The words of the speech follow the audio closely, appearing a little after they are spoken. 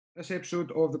This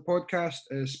episode of the podcast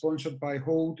is sponsored by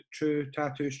Hold True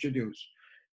Tattoo Studios.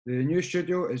 The new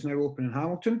studio is now open in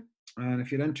Hamilton, and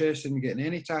if you're interested in getting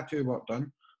any tattoo work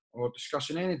done or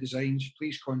discussing any designs,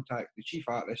 please contact the chief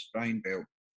artist, Brian Bell.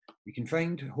 You can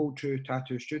find Hold True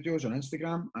Tattoo Studios on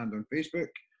Instagram and on Facebook,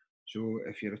 so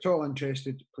if you're at all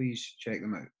interested, please check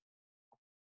them out.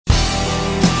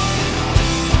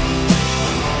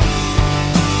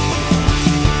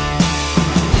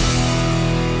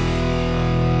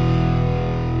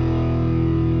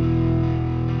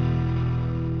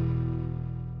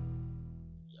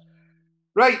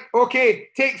 Right, okay,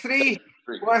 take three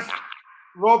with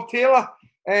Rob Taylor.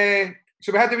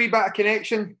 So we had a wee bit of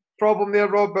connection problem there,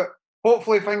 Rob, but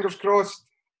hopefully, fingers crossed,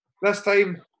 this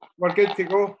time we're good to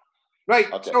go.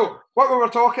 Right, okay. So what we were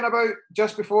talking about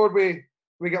just before we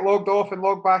get logged off and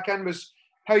logged back in was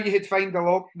how you had found the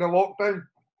lockdown,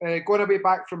 going away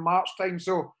back from March time.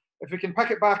 So if we can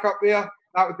pick it back up there,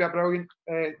 that would be a brilliant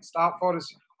start for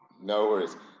us. No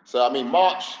worries. So, I mean,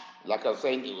 March, like I was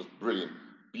saying, it was brilliant.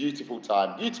 Beautiful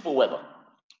time, beautiful weather.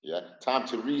 Yeah, time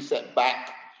to reset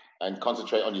back and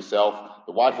concentrate on yourself.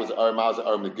 The wife was at home, I was at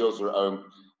home, the girls were at home.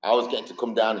 I was getting to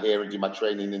come down here and do my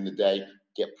training in the day,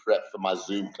 get prepped for my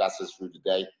Zoom classes through the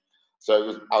day.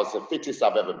 So I was the fittest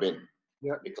I've ever been.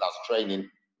 Yep. Because I was training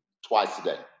twice a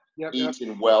day. Yep,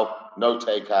 eating well, no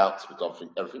takeouts, because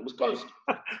everything was closed.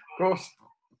 Of course.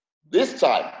 This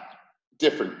time,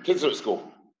 different. Kids are at school.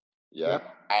 Yep.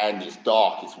 And it's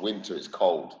dark, it's winter, it's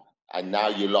cold. And now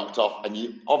you're locked off, and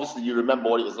you remember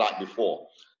what it was like before.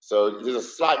 So there's a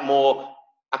slight more,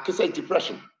 I could say,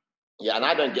 depression. Yeah, and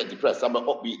I don't get depressed. I'm an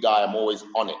upbeat guy. I'm always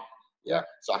on it. Yeah.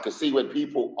 So I can see when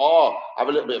people have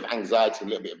a little bit of anxiety, a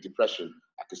little bit of depression,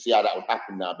 I can see how that would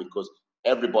happen now because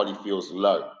everybody feels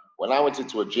low. When I went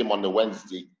into a gym on the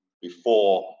Wednesday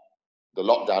before the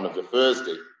lockdown of the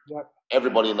Thursday,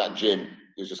 everybody in that gym,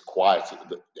 it was just quiet.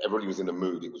 Everybody was in the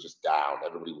mood. It was just down.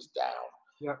 Everybody was down.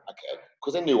 Yeah. Okay.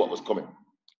 Because they knew what was coming.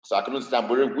 So I can understand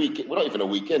we're not even a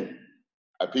week in.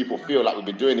 And people feel like we've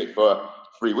been doing it for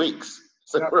 3 weeks.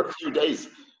 So for a few days.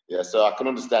 Yeah. So I can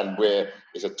understand where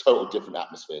it's a total different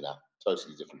atmosphere now.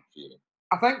 Totally different feeling.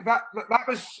 I think that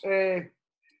was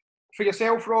for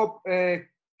yourself, Rob,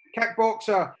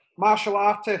 kickboxer, martial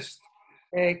artist,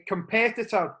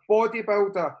 competitor,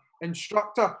 bodybuilder,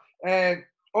 instructor.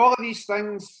 All of these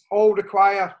things all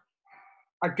require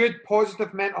a good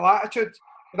positive mental attitude.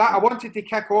 That I wanted to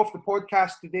kick off the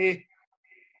podcast today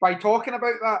by talking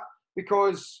about that,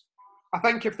 because I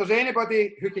think if there's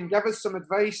anybody who can give us some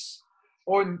advice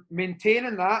on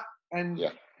maintaining that, and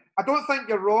I don't think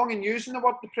you're wrong in using the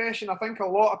word depression. I think a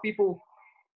lot of people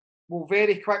will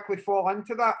very quickly fall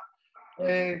into that.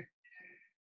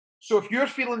 So if you're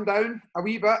feeling down a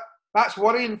wee bit, that's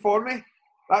worrying for me.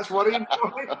 But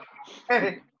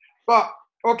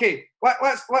okay,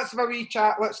 let's have a wee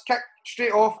chat. Let's kick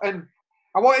straight off, and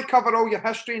I want to cover all your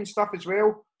history and stuff as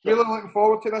well. Really looking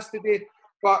forward to this today.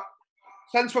 But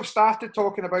since we've started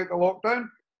talking about the lockdown,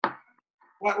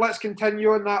 let's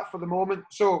continue on that for the moment.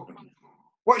 So,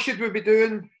 what should we be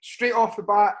doing straight off the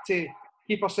bat to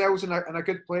keep ourselves in a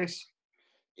good place?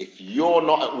 If you're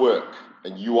not at work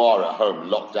and you are at home,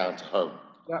 locked down to home,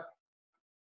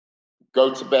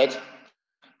 go to bed.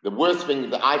 The worst thing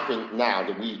that I think now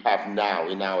that we have now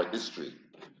in our history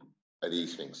are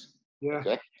these things. Yeah.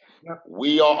 Okay. Yeah.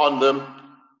 We are on them,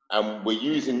 and we're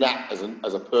using that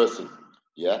as a person.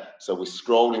 Yeah. So we're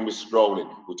scrolling.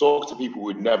 We talk to people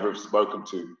we'd never have spoken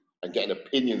to, and getting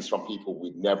opinions from people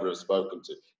we'd never have spoken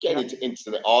to. Getting into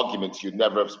internet arguments you'd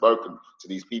never have spoken to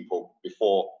these people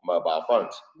before mobile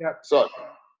phones. Yeah. So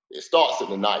it starts at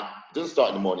the night. It doesn't start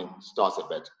in the morning. It starts at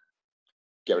bed.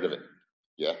 Get rid of it.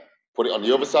 Yeah. Put it on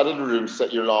the other side of the room,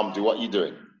 set your alarm, do what you're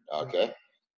doing, okay?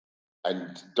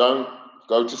 And don't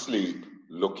go to sleep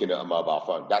looking at a mobile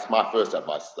phone. That's my first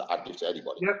advice that I'd give to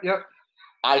anybody. Yep.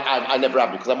 I never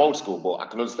have, because I'm old school, but I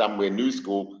can understand we're new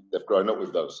school, they've grown up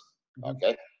with those,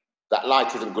 okay? That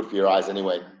light isn't good for your eyes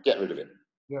anyway. Get rid of it.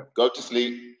 Yep. Go to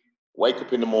sleep, wake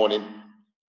up in the morning,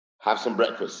 have some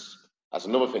breakfast. That's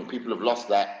another thing. People have lost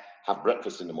that. Have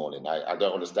breakfast in the morning. I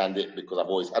don't understand it, because I've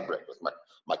always had breakfast.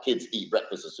 My kids eat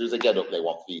breakfast. As soon as they get up, they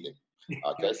want feeding.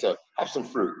 Okay, so have some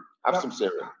fruit, have some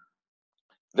cereal.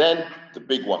 Then the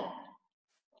big one,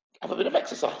 have a bit of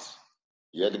exercise.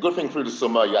 Yeah, the good thing through the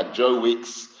summer, you had Joe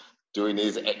Wicks doing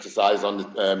his exercise on the,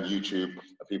 YouTube.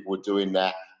 People were doing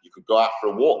that. You could go out for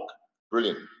a walk.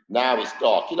 Brilliant. Now it's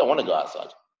dark. You don't want to go outside.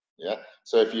 Yeah.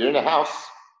 So if you're in a house,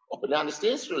 up and down the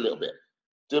stairs for a little bit.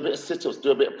 Do a bit of sit-ups,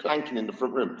 do a bit of planking in the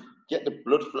front room. Get the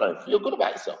blood flowing. Feel good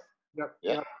about yourself.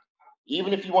 Yeah.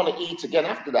 Even if you want to eat again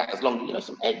after that, as long as,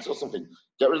 some eggs or something.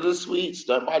 Get rid of the sweets.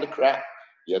 Don't buy the crap.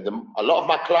 Yeah, a lot of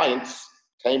my clients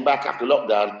came back after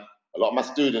lockdown. A lot of my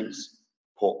students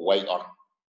put weight on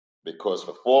because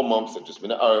for 4 months they've just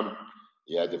been at home.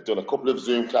 Yeah, they've done a couple of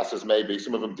Zoom classes maybe.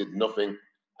 Some of them did nothing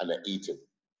and they're eating.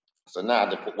 So now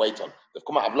they put weight on. They've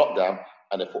come out of lockdown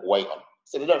and they put weight on.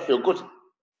 So they don't feel good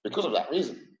because of that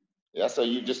reason. Yeah, so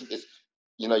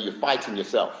you're fighting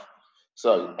yourself.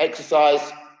 So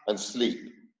exercise and sleep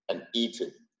and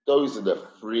eating. Those are the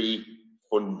 3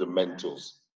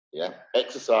 fundamentals. Yeah,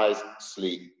 exercise,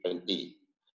 sleep, and eat.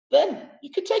 Then you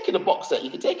could take in a box set. You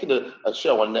could take in a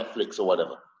show on Netflix or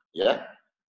whatever. Yeah,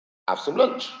 have some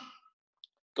lunch.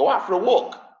 Go out for a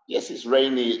walk. Yes, it's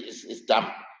rainy, it's damp,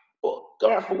 but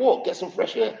go out for a walk, get some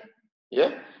fresh air.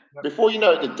 Yeah. Yep. Before you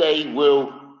know it, the day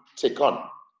will tick on.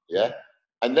 Yeah.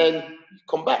 And then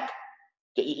come back,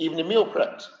 get your evening meal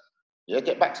prepped. Yeah.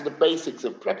 Get back to the basics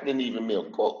of prepping an evening meal.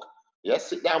 Cook. Yeah.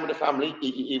 Sit down with the family,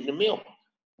 eat your evening meal.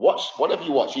 Watch whatever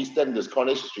you watch. EastEnders,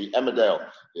 Coronation Street, Emmerdale.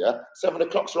 Yeah. 7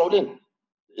 o'clock's rolled in.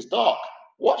 It's dark.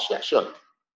 Watch that show.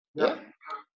 Yeah.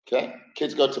 Okay.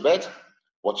 Kids go to bed.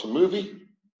 Watch a movie.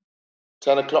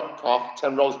 10 o'clock,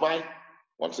 10 rolls by.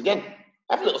 Once again,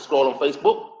 have a little scroll on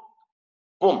Facebook.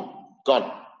 Boom,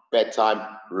 gone.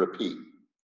 Bedtime, repeat.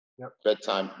 Yep.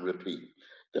 Bedtime, repeat.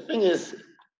 The thing is,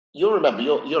 you'll remember,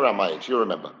 you're around my age, you'll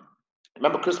remember.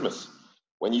 Remember Christmas?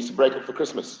 When you used to break up for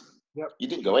Christmas? Yep. You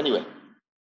didn't go anywhere.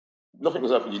 Nothing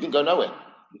was open. You didn't go nowhere.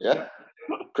 Yeah?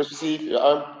 Christmas Eve, you're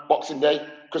home. Boxing Day,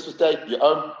 Christmas Day, you're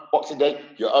home. Boxing Day,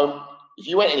 you're home. If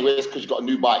you went anywhere, it's because you got a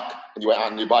new bike and you went out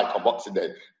on a new bike on Boxing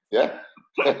Day. Yeah?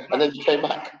 And then you came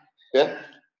back. Yeah?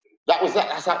 That was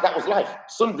life.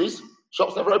 Sundays,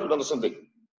 shops never opened on a Sunday.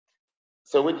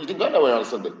 So when you didn't go nowhere on a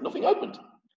Sunday, nothing opened.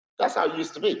 That's how it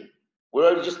used to be. We're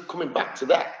only just coming back to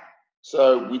that.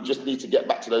 So we just need to get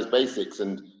back to those basics,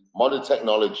 and modern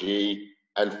technology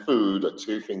and food are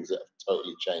 2 things that have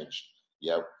totally changed.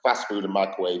 Yeah, fast food and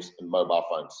microwaves and mobile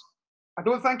phones. I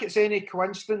don't think it's any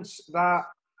coincidence that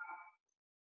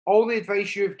all the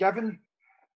advice you've given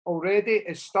already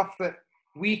is stuff that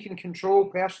we can control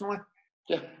personally.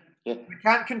 Yeah. We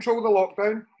can't control the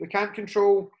lockdown. We can't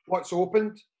control what's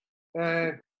opened.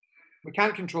 We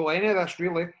can't control any of this,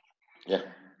 really. Yeah.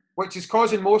 Which is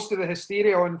causing most of the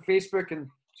hysteria on Facebook and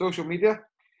social media.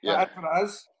 Yeah. That's what it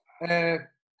is.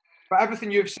 But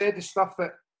everything you've said is stuff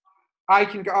that I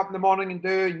can get up in the morning and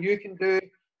do, and you can do,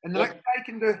 and the next guy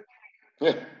can do.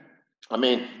 Yeah. I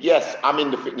mean, yes, I'm in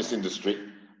the fitness industry,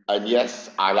 and yes,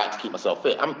 I like to keep myself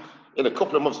fit. In a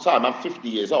couple of months' time, I'm 50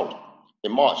 years old.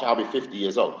 In March, I'll be 50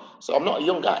 years old. So I'm not a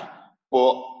young guy,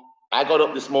 but I got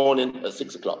up this morning at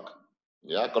 6 o'clock.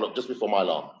 Yeah, I got up just before my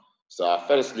alarm. So I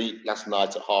fell asleep last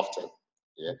night at 10:30.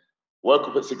 Yeah, woke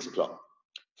up at 6 o'clock.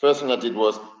 First thing I did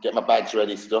was get my bags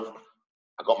ready, stuff.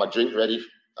 I got my drink ready.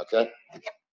 Okay.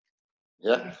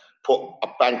 Yeah,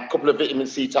 I banged a couple of vitamin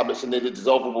C tablets in there, the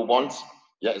dissolvable ones.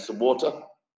 Yeah, and some water.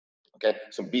 Okay,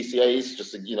 some BCAAs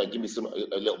just to give me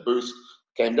a little boost.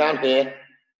 Came down here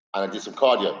and I did some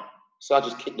cardio. So I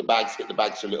just hit the bags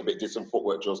a little bit, did some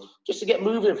footwork drills just to get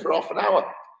moving for half an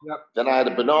hour. Yep. Then I had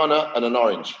a banana and an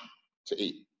orange to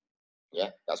eat. Yeah,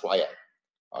 that's what I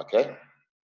ate. Okay.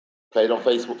 Played on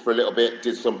Facebook for a little bit,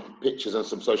 did some pictures and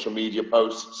some social media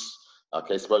posts.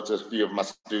 Okay, spoke to a few of my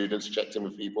students, checked in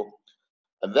with people.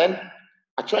 And then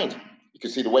I trained. You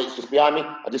can see the weights just behind me.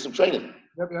 I did some training.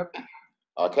 Yep.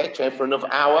 Okay, trained for another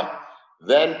hour.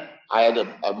 Then I had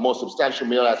a more substantial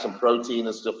meal. I had some protein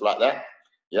and stuff like that.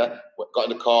 Yeah,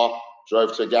 got in the car,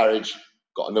 drove to a garage,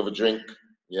 got another drink.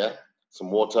 Yeah,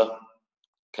 some water,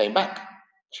 came back,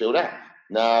 chilled out.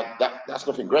 Now that's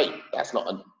nothing great. That's not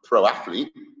a pro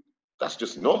athlete. That's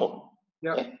just normal.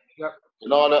 Yep.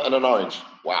 Banana and an orange.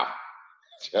 Wow.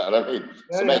 Do you know what I mean?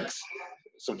 Some Yeah. eggs,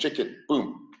 some chicken.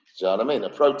 Boom. Do you know what I mean? A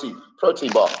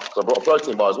protein bar. So I brought a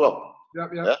protein bar as well. Yep.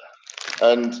 Yeah.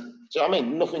 And do you know what I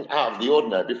mean? Nothing out of the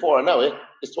ordinary. Before I know it,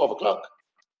 it's 12 o'clock.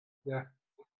 Yeah.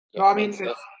 No, I mean,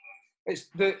 it's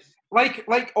the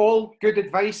like all good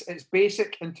advice. It's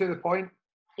basic and to the point.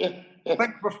 Yeah. I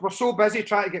think we're so busy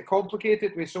trying to get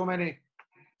complicated with so many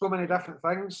different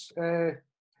things.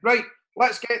 Right,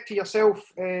 let's get to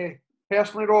yourself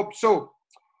personally, Rob. So,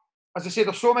 as I say,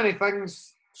 there's so many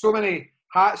things, so many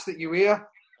hats that you wear,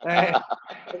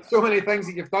 so many things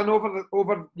that you've done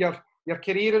over your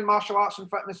career in martial arts and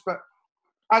fitness. But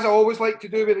as I always like to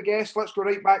do with the guests, let's go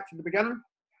right back to the beginning.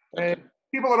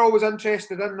 People are always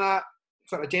interested in that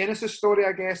sort of genesis story,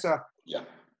 I guess,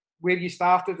 where you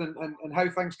started and how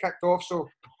things kicked off. So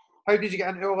how did you get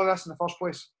into all of this in the first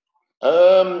place?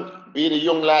 Being a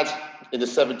young lad in the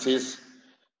 70s,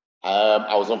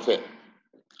 I was unfit.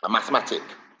 I'm asthmatic.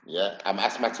 Yeah, I'm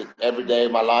asthmatic every day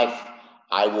of my life.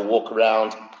 I will walk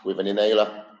around with an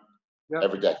inhaler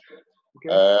every day.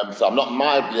 Okay. So I'm not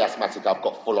mildly asthmatic. I've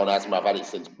got full-on asthma. I've had it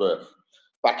since birth.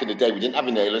 Back in the day, we didn't have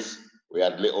inhalers. We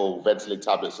had little Ventolin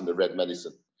tablets and the red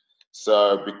medicine.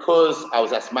 So because I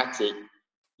was asthmatic,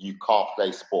 you can't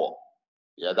play sport.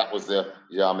 Yeah, that was the,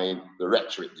 you know what I mean, the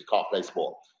rhetoric. You can't play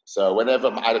sport. So whenever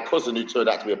I had a cousin who turned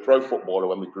out to be a pro footballer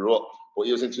when we grew up, but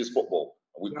he was into his football.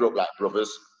 And we grew up like brothers.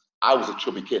 I was a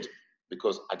chubby kid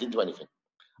because I didn't do anything.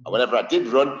 And whenever I did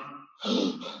run,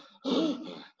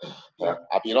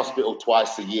 I'd be in hospital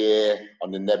twice a year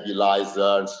on the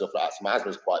nebulizer and stuff like that. So my asthma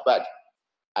was quite bad.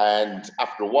 And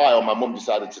after a while, my mum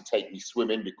decided to take me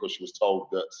swimming because she was told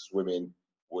that swimming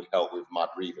would help with my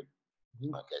breathing.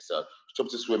 Okay, so she took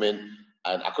me to swimming,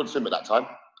 and I couldn't swim at that time.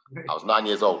 I was 9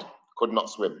 years old, could not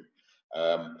swim.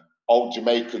 Old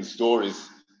Jamaican stories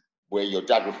where your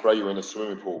dad would throw you in a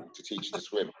swimming pool to teach you to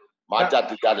swim. My dad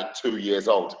did that at 2 years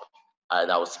old,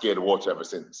 and I was scared of water ever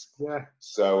since.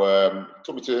 So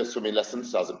took me to swimming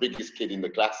lessons. So I was the biggest kid in the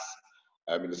class,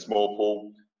 in the small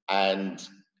pool, and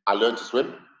I learned to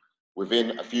swim.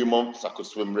 Within a few months, I could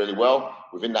swim really well.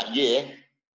 Within that year,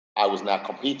 I was now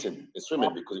competing in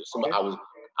swimming because it was something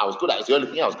I was good at. It's the only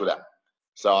thing I was good at.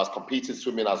 So I was competing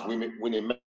swimming. I was winning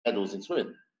medals in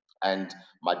swimming. And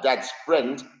my dad's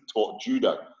friend taught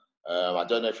judo. I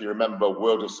don't know if you remember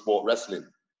World of Sport Wrestling.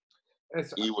 I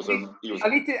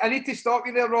need to stop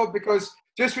you there, Rob, because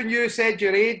just when you said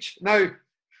your age, now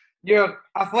your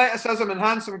athleticism and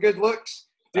handsome good looks,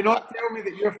 do not tell me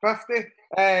that you're 50.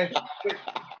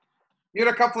 You're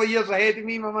a couple of years ahead of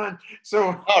me, my man. So,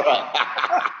 all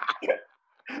right.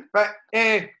 But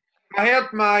I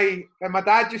heard my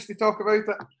dad used to talk about it.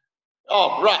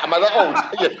 Oh, right. Am I that old?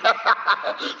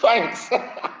 Thanks.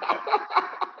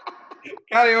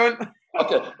 Carry on.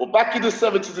 Okay. Well, back in the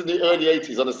 70s and the early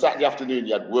 80s, on a Saturday afternoon,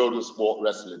 you had World of Sport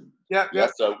Wrestling. Yeah.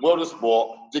 So World of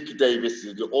Sport, Dickie Davis,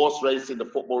 the horse racing, the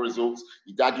football results.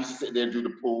 Your dad used to sit there and do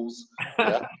the pools.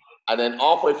 Yeah. And then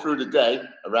halfway through the day,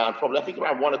 around 1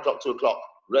 o'clock, 2 o'clock,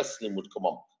 wrestling would come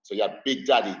on. So you had Big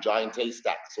Daddy, Giant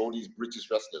A-Stacks, all these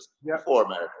British wrestlers before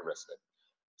American wrestling.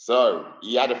 So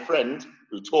he had a friend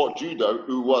who taught judo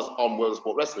who was on World of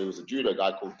Sport Wrestling. He was a judo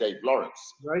guy called Dave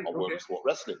Lawrence on World of Sport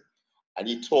Wrestling. And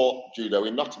he taught judo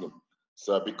in Nottingham.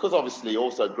 So because obviously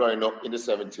also growing up in the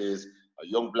 70s, a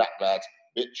young black lad,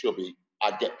 a bit chubby,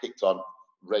 I'd get picked on,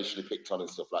 racially picked on and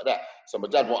stuff like that. So my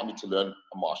dad wanted me to learn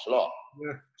a martial art.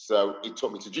 So he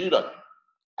took me to judo.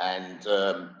 And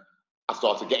I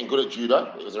started getting good at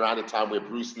judo. It was around the time where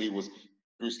Bruce Lee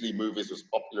movies was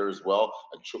popular as well,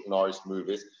 and Chuck Norris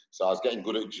movies. So I was getting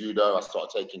good at judo. I started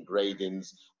taking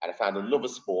gradings, and I found another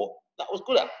sport that I was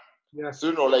good at.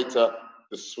 Sooner or later,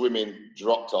 the swimming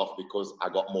dropped off because I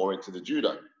got more into the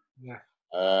judo.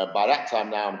 By that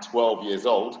time now, I'm 12 years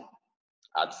old.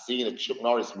 I'd seen a Chuck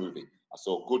Norris movie. I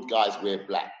saw Good Guys Wear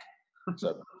Black.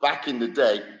 So back in the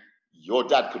day, your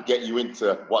dad could get you in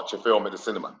to watch a film at the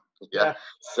cinema.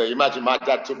 So imagine my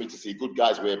dad took me to see Good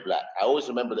Guys Wear Black. I always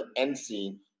remember the end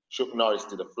scene. Chuck Norris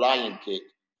did a flying kick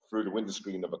through the window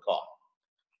screen of a car.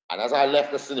 And as I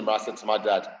left the cinema, I said to my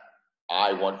dad,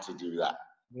 I want to do that.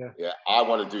 I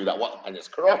want to do that. And it's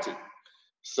karate.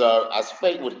 So as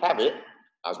fate would have it,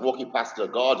 I was walking past a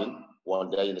garden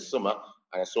one day in the summer,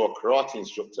 and I saw a karate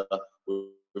instructor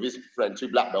with his friend, 2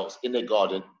 black belts, in their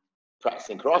garden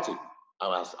practicing karate. And I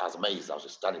was amazed. I was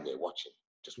just standing there watching.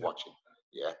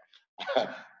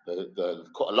 The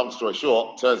cut a long story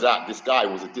short, turns out this guy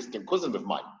was a distant cousin of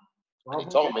mine. And he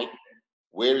told me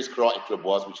where his karate club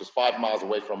was, which was 5 miles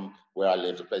away from where I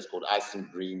lived, a place called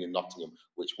Islington Green in Nottingham,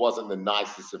 which wasn't the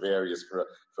nicest of areas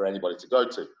for anybody to go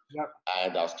to.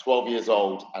 And I was 12 years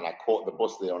old, and I caught the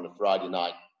bus there on a Friday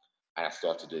night, and I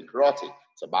started doing karate.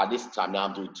 So by this time now,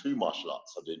 I'm doing 2 martial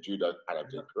arts. I'm doing judo and I'm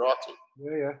doing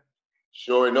karate.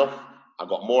 Sure enough, I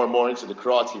got more and more into the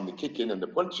karate and the kicking and the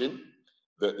punching,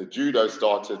 that the judo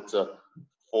started to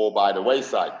fall by the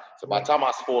wayside. So by the time I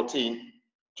was 14,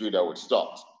 judo had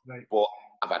stopped. But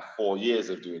I've had 4 years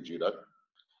of doing judo,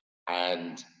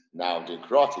 and now I'm doing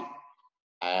karate.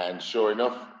 And sure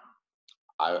enough,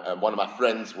 one of my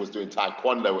friends was doing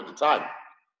taekwondo at the time.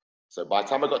 So by the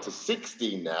time I got to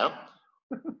 16 now,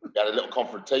 we had a little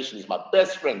confrontation. He's my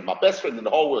best friend in the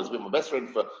whole world. He's been my best friend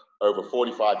for over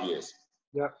 45 years.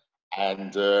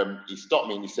 And he stopped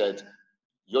me and he said,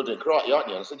 "You're doing karate, aren't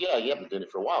you?" And I said, "Yeah, I've been doing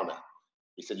it for a while now."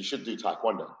 He said, "You should do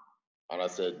taekwondo." And I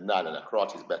said, no,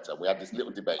 karate is better. We had this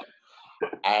little debate.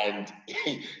 And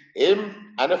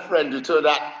him and a friend who turned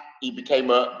out he became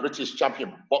a British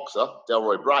champion boxer,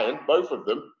 Delroy Bryan, both of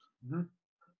them,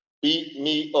 beat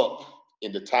me up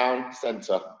in the town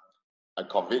centre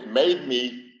and made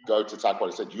me go to taekwondo.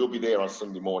 He said, "You'll be there on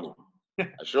Sunday morning." And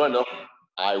sure enough,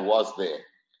 I was there.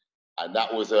 And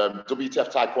that was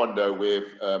WTF Taekwondo with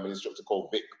an instructor called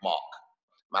Vic Mark,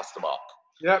 Master Mark.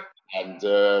 Yep.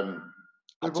 And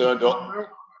I turned up.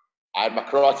 I had my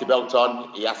karate belt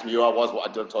on. He asked me who I was, what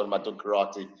I'd done. Told him I'd done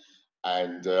karate.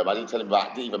 And I didn't tell him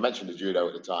about, I didn't even mention the judo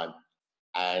at the time.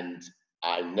 And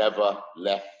I never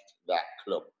left that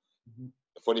club. Mm-hmm.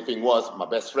 The funny thing was, my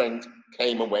best friend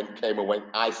came and went.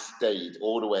 I stayed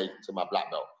all the way to my black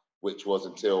belt, which was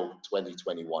until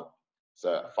 2021.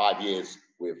 So 5 years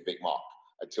with Vic Mark,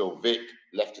 until Vic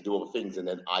left to do other things, and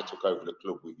then I took over the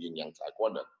club with Yin Yang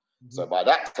Taekwondo. Mm-hmm. So by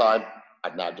that time,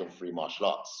 I'd now done 3 martial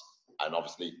arts, and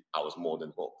obviously I was more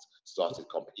than hooked. Started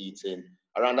competing.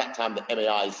 Around that time, the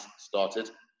MAIs started.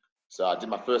 So I did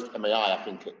my first MAI, I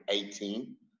think, at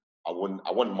 18. I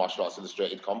won Martial Arts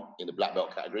Illustrated comp in the black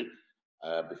belt category.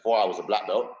 Before I was a black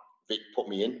belt, Vic put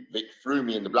me in. Vic threw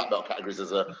me in the black belt categories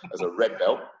as a red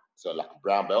belt, so like a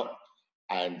brown belt.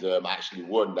 And I actually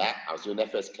won that. I was doing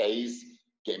FSKs,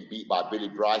 getting beat by Billy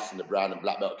Bryce in the brown and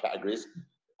black belt categories.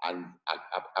 And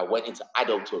I went into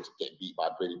adulthood getting beat by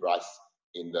Billy Bryce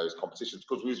in those competitions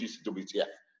because we was used to WTF.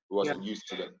 We wasn't used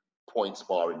to the point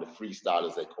sparring, the freestyle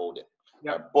as they called it.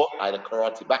 But I had a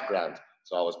karate background,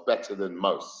 so I was better than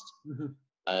most. Mm-hmm.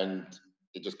 And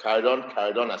it just carried on.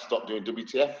 I stopped doing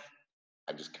WTF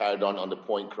and just carried on the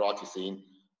point karate scene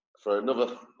for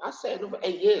another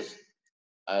 8 years.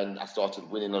 And I started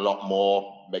winning a lot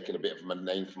more, making a bit of a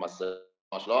name for myself in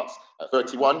martial arts. At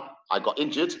 31, I got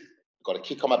injured, got a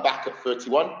kick on my back at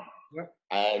 31. Yep.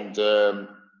 And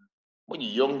when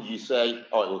you're young, you say,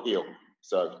 oh, it will heal.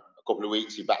 So a couple of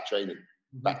weeks, you're back training,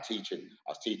 back teaching.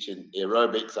 I was teaching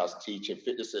aerobics, I was teaching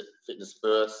fitness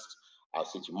first, I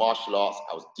was teaching martial arts,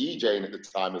 I was DJing at the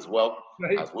time as well.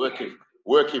 Right. I was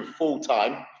working full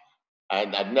time,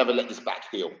 and I'd never let this back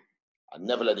heal. I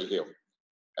never let it heal.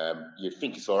 You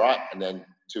think it's all right, and then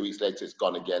 2 weeks later, it's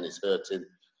gone again, it's hurting.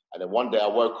 And then one day I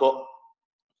woke up,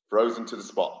 frozen to the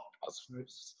spot. I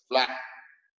was flat,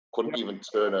 couldn't even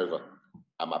turn over.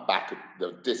 And my back,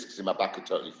 the discs in my back had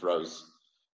totally froze.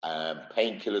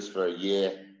 Painkillers for a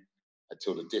year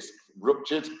until the disc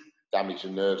ruptured, damaged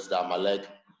the nerves down my leg.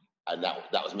 And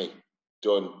that was me,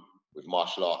 done with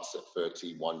martial arts at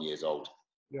 31 years old,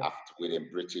 after winning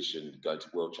British and going to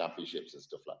world championships and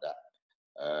stuff like that.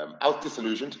 I was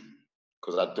disillusioned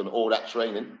because I'd done all that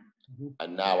training,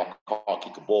 and now I can't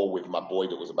kick a ball with my boy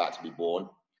that was about to be born.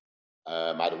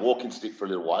 I had a walking stick for a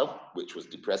little while, which was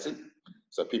depressing.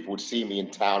 So people would see me in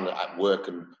town at work,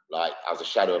 and like I was a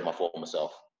shadow of my former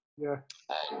self. Yeah.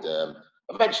 And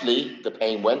eventually the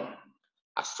pain went.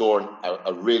 I saw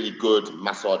a really good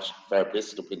massage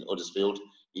therapist up in Huddersfield.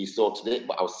 He sorted it,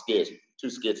 but I was scared, too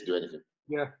scared to do anything.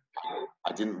 Yeah.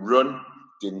 I didn't run,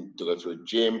 didn't go to a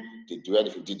gym, didn't do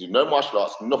anything, didn't do no martial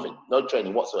arts, nothing, no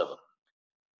training whatsoever.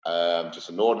 Just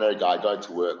an ordinary guy going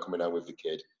to work, coming home with the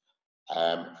kid.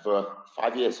 For 4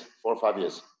 or 5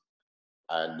 years.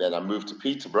 And then I moved to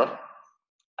Peterborough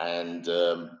and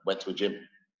went to a gym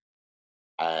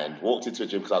and walked into a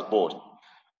gym because I was bored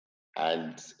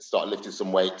and started lifting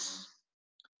some weights.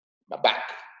 My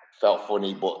back felt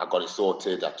funny, but I got it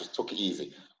sorted. I just took it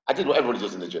easy. I did what everybody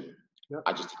does in the gym. Yep.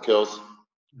 I just did curls,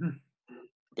 a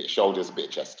bit of shoulders, a bit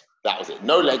of chest. That was it.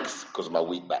 No legs because of my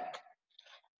weak back.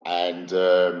 And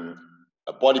a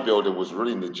bodybuilder was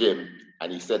running the gym,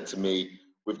 and he said to me,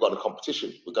 we've got a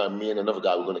competition. Me and another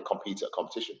guy, we're going to compete at a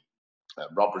competition.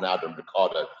 Rob Ronaldo and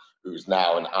Ricardo, who's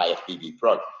now an IFBB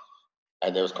pro.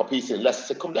 And they was competing in Leicester. I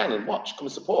said, come down and watch, come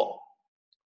and support.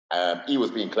 He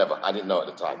was being clever. I didn't know at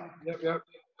the time. Yep.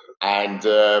 And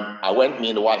I went, me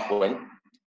and the wife went.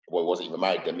 Well, I wasn't even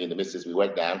married then. Me and the missus, we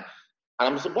went down.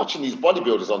 And I'm watching these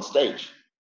bodybuilders on stage.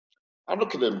 I'm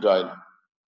looking at them going,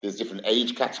 there's different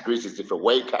age categories, there's different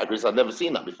weight categories. I'd never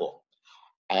seen that before.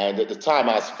 And at the time,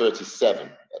 I was 37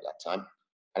 at that time.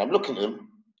 And I'm looking at them,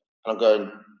 and I'm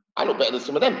going, I look better than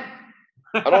some of them.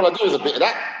 And all I do is a bit of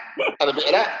that, and a bit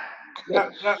of that.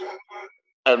 Yeah.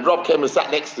 And Rob came and sat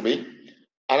next to me,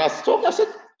 and I said, look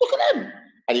at them.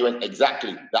 And he went,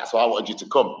 exactly, that's why I wanted you to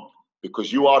come,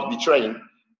 because you hardly train,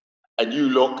 and you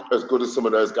look as good as some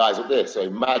of those guys up there. So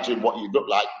imagine what you'd look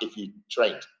like if you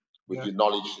trained with your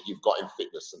knowledge that you've got in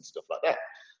fitness and stuff like that.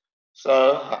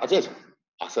 So I did.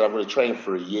 I said, I'm going to train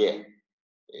for a year.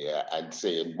 Yeah, and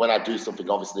see, and when I do something,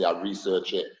 obviously I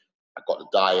research it. I got the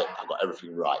diet, I got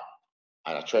everything right.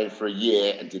 And I trained for a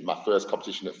year and did my first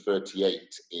competition at 38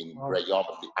 in Great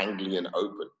Yarmouth, the Anglian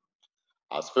Open.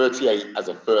 I was 38 as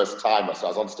a first timer, so I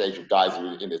was on stage with guys who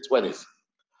were in their 20s.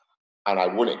 And I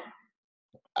won it.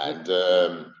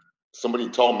 And somebody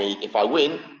told me if I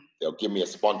win, they'll give me a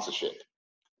sponsorship.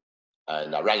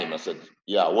 And I rang him and I said,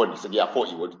 yeah, I won. He said, yeah, I thought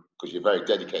you would, because you're very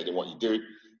dedicated in what you do.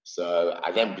 So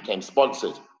I then became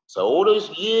sponsored. So all those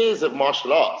years of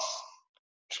martial arts,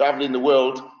 traveling the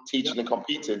world, teaching and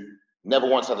competing, never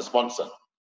once had a sponsor.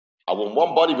 I won one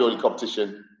bodybuilding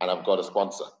competition and I've got a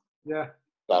sponsor. Yeah.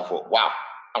 So I thought, wow,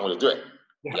 I'm going to do it.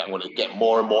 Yeah. I'm going to get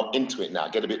more and more into it now,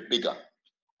 get a bit bigger.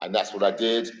 And that's what I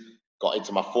did. Got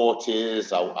into my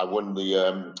 40s. I won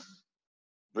the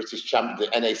the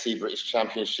NAC British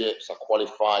Championships. I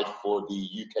qualified for the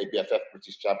UK BFF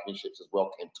British Championships as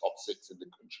well. Came top 6 in the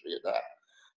country at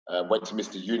that. Went to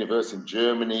Mr. Universe in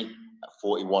Germany at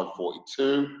 41,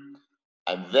 42.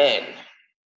 And then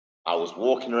I was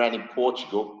walking around in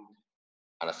Portugal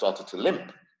and I started to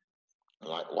limp. I'm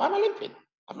like, why am I limping?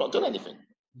 I've not done anything.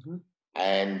 Mm-hmm.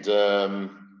 And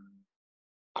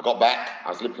I got back, I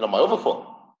was limping on my other foot.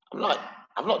 I'm like,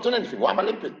 I've not done anything. Why am I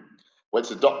limping? Went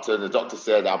to the doctor, and the doctor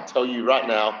said, I'll tell you right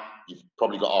now, you've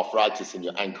probably got arthritis in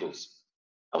your ankles.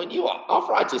 I went, you what?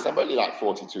 Arthritis? I'm only like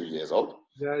 42 years old.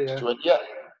 Yeah. She went, yeah,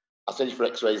 I'll send you for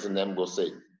x-rays and then we'll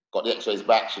see. Got the x-rays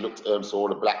back. She looked at them, saw all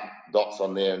the black dots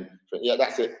on there, and she went, yeah,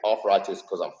 that's it, arthritis,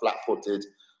 because I'm flat-footed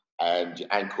and your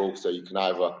ankle, so you can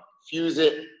either fuse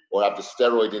it or have the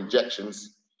steroid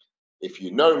injections. If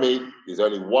you know me, there's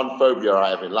only one phobia I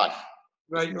have in life.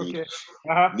 Right, needles. okay.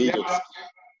 Uh-huh. Needles. Yeah.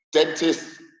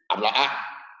 Dentist, I'm like,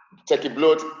 taking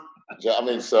blood. Do you know what I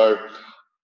mean? So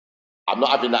I'm not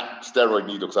having that steroid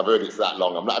needle because I've heard it's that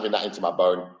long. I'm not having that into my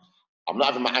bone. I'm not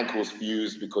having my ankles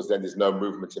fused because then there's no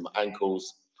movement in my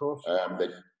ankles. Of course. They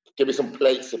give me some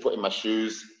plates to put in my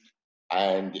shoes,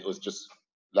 and it was just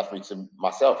left me to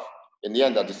myself. In the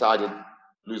end, I decided to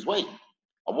lose weight.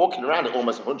 I'm walking around at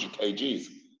almost 100 kgs.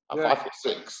 I'm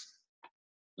 5'6".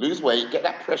 Lose weight, get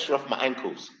that pressure off my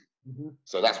ankles. Mm-hmm.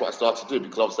 So that's what I started to do,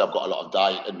 because obviously I've got a lot of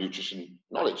diet and nutrition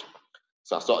knowledge.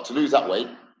 So I started to lose that weight,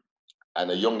 and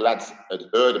the young lads had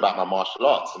heard about my martial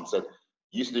arts and said,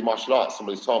 you used to do martial arts.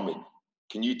 Somebody told me,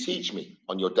 can you teach me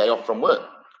on your day off from work?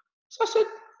 So I said,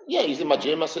 yeah, he's in my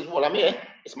gym. I said, well, I'm here.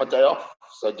 It's my day off.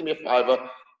 So give me a $5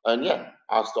 and yeah,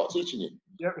 I'll start teaching you.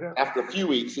 Yep. After a few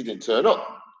weeks, he didn't turn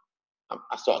up.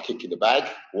 I started kicking the bag,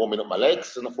 warming up my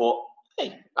legs, and I thought,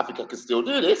 hey, I think I can still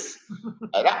do this.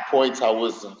 At that point, I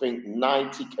was, I think,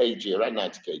 90 kg, around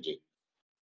 90 kg.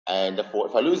 And I thought,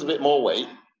 if I lose a bit more weight,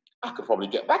 I could probably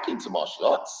get back into martial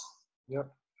arts. Yep.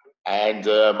 And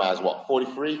I was,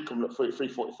 43, coming up 43,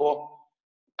 44.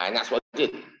 And that's what I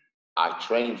did. I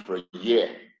trained for a year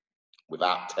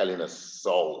without telling a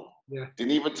soul. Yeah.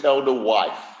 Didn't even tell the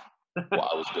wife what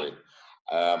I was doing.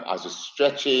 I was just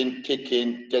stretching,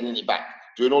 kicking, getting it back,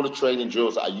 doing all the training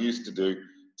drills that I used to do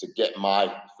to get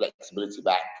my flexibility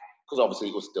back, because obviously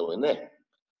it was still in there.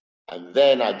 And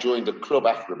then I joined the club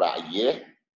after about a year,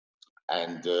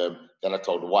 and then I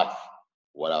told the wife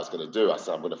what I was going to do. I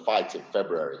said, I'm going to fight in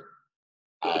February.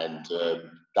 And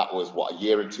that was, a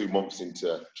year and 2 months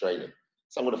into training.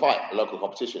 So I'm going to fight a local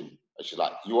competition. And she's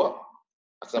like, you what?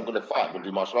 I said, I'm going to fight. I'm going to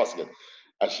do martial arts again.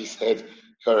 And she said,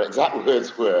 her exact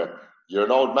words were, you're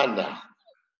an old man now.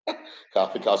 I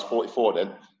think I was 44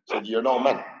 then. She said, you're an old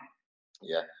man.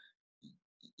 Yeah.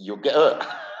 You'll get hurt.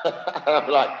 And I'm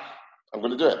like, I'm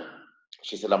going to do it.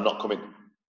 She said, I'm not coming.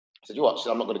 I said, you what? She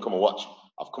said, I'm not going to come and watch.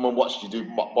 I've come and watched you do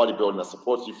bodybuilding. I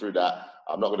supported you through that.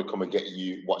 I'm not going to come and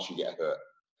watch you get hurt.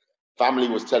 Family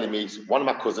was telling me, one of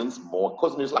my cousins, more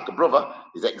cousin who's like a brother,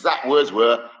 his exact words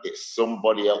were, it's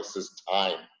somebody else's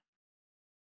time.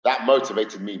 That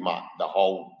motivated me, the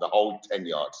whole 10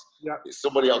 yards. Yeah. It's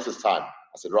somebody else's time.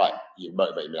 I said, right, you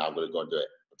motivated me. I'm going to go and do it.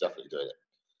 I'm definitely doing it.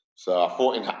 So I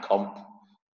fought in that comp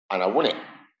and I won it.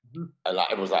 Mm-hmm. And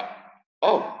it was like,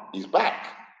 oh, he's back.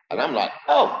 And I'm like,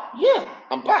 oh, yeah,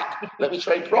 I'm back. Let me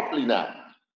train properly now.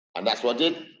 And that's what I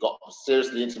did. Got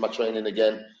seriously into my training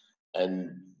again. And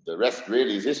the rest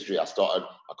really is history. I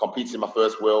competed in my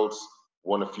first Worlds,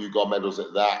 won a few gold medals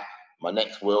at that. My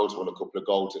next Worlds, won a couple of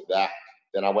golds at that.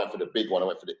 Then I went for the big one. I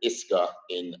went for the ISCA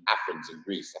in Athens in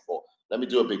Greece. I thought, let me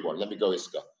do a big one. Let me go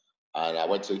ISCA. And I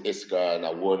went to ISCA and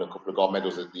I won a couple of gold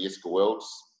medals at the ISCA Worlds.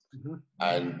 Mm-hmm.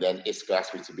 And then ISCA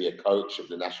asked me to be a coach of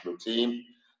the national team.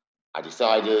 I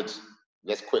decided,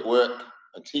 let's quit work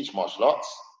and teach martial arts.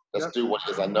 Let's do what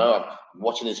it is I know. I'm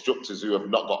watching instructors who have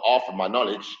not got half of my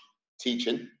knowledge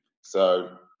teaching.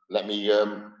 So let me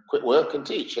quit work and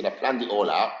teach. And I planned it all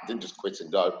out. I didn't just quit and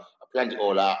go. I planned it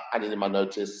all out, added in my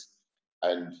notice,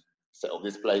 and set up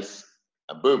this place,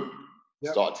 and boom,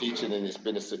 started teaching, and it's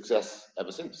been a success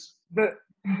ever since. But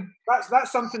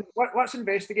that's something. Let's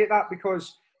investigate that,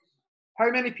 because how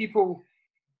many people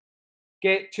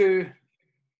get to?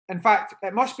 In fact,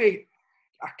 it must be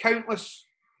a countless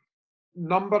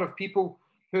number of people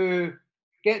who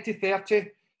get to 30,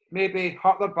 maybe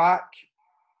hurt their back,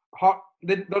 hurt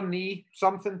their knee,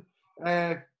 something.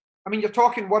 I mean, you're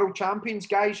talking world champions,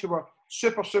 guys who were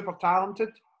super, super talented,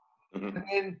 and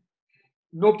then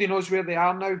nobody knows where they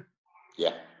are now.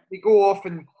 Yeah. They go off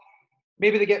and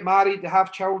maybe they get married, they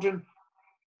have children.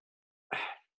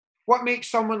 What makes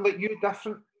someone like you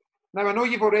different? Now, I know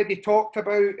you've already talked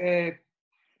about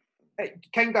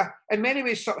kind of, in many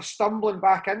ways, sort of stumbling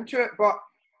back into it, but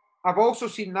I've also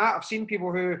seen that. I've seen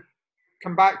people who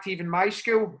come back to even my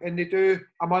school and they do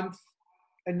a month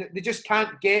and they just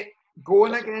can't get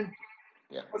going again.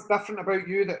 Yeah. What's different about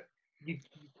you that you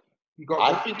got?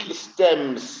 I think it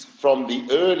stems from the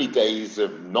early days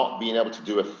of not being able to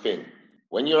do a thing.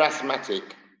 When you're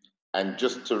asthmatic and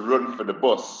just to run for the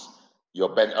bus,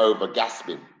 you're bent over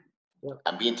gasping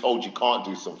and being told you can't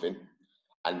do something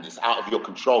and it's out of your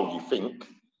control, you think.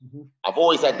 I've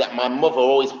always had that. My mother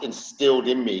always instilled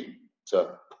in me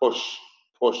to push.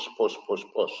 Yep.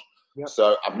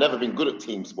 So I've never been good at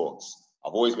team sports.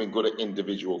 I've always been good at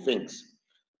individual things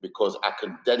because I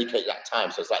can dedicate that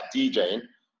time. So it's like DJing.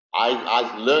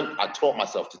 I taught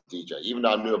myself to DJ, even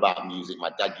though I knew about music. My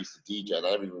dad used to DJ and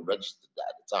I never even registered that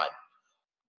at the time.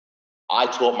 I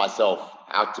taught myself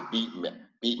how to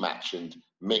beat match and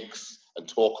mix and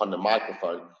talk on the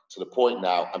microphone to the point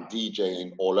now I'm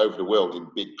DJing all over the world in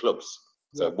big clubs.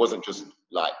 So it wasn't just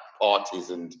like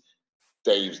parties and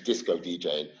Dave's disco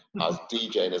DJing. I was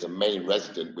DJing as a main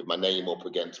resident with my name up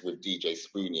against with DJ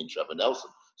Spoonie and Trevor Nelson.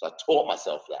 So I taught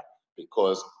myself that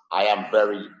because I am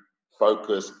very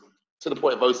focused to the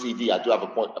point of OCD. I do have a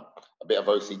bit of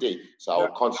OCD. So I'll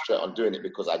concentrate on doing it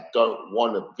because I don't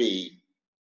want to be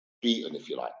beaten, if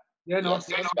you like.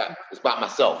 It's about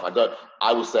myself.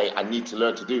 I will say I need to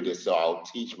learn to do this, so I'll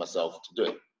teach myself to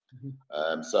do it.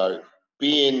 So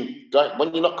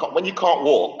when you can't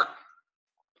walk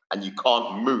and you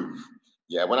can't move,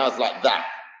 when I was like that,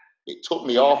 it took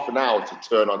me half an hour to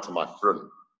turn onto my front.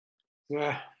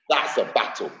 That's a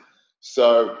battle.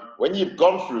 So when you've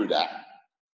gone through that,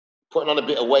 putting on a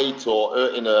bit of weight or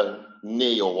hurting a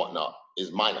knee or whatnot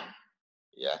is minor.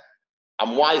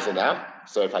 I'm wiser now,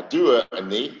 so if I do hurt a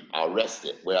knee, I'll rest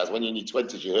it. Whereas when you're in your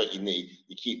 20s, you hurt your knee,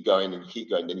 you keep going and you keep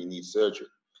going, then you need surgery.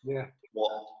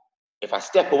 Well, if I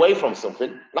step away from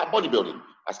something, like bodybuilding,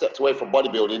 I stepped away from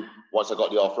bodybuilding once I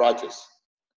got the arthritis.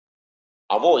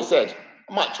 I've always said,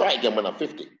 I might try it again when I'm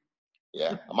 50.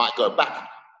 I might go back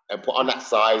and put on that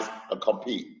size and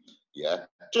compete.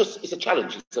 It's a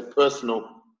challenge. It's a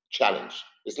personal challenge.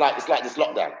 It's like this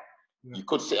lockdown. You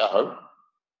could sit at home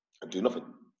and do nothing.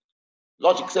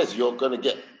 Logic says you're going to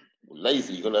get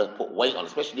lazy, you're going to put weight on,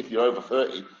 especially if you're over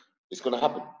 30, it's going to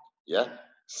happen.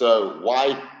 So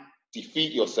why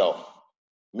defeat yourself?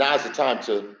 Now's the time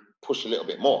to push a little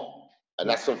bit more. And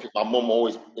that's something my mum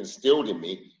always instilled in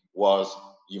me was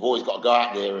you've always got to go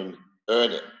out there and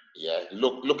earn it.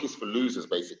 Look is for losers,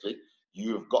 basically.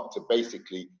 You've got to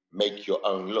basically make your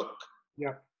own look.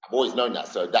 I've always known that.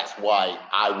 So that's why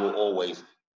I will always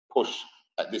push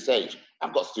at this age.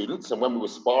 I've got students, and when we were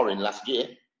sparring last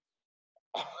year,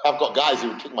 I've got guys who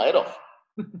would kick my head off.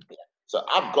 So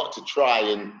I've got to try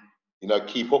and,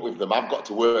 keep up with them. I've got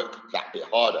to work that bit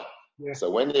harder.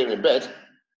 So when they're in bed,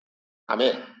 I'm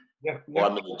in. Or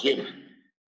I'm in the gym.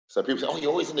 So people say, oh, you're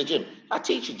always in the gym. I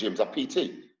teach in gyms, I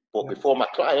PT. But before my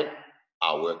client,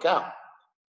 I'll work out.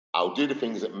 I'll do the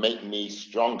things that make me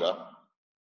stronger.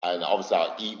 And obviously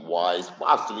I'll eat wise. Well,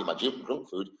 I'll still eat my junk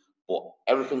food. But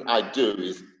everything I do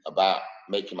is about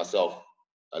making myself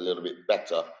a little bit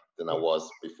better than I was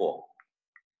before.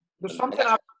 There's something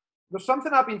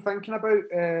I've been thinking about.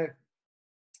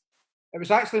 It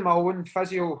was actually my own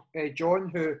physio, John,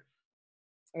 who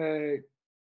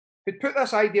put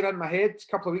this idea in my head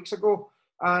a couple of weeks ago.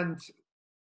 And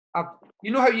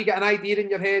you know how you get an idea in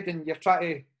your head and you're trying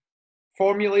to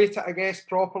formulate it, I guess,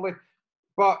 properly.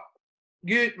 But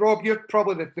you, Rob, you're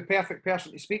probably the perfect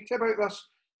person to speak to about this.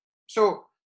 So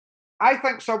I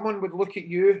think someone would look at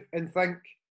you and think,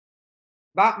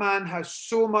 that man has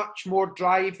so much more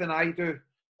drive than I do,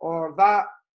 or that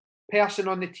person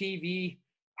on the TV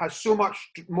has so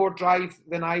much more drive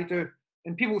than I do.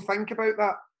 And people think about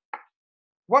that.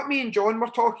 What me and John were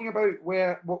talking about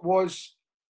what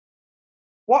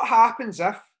happens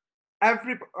if I've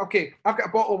got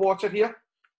a bottle of water here.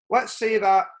 Let's say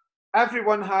that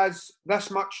everyone has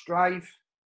this much drive.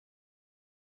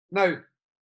 Now,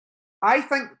 I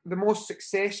think the most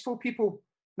successful people,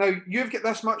 now you've got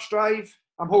this much drive,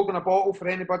 I'm holding a bottle for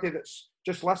anybody that's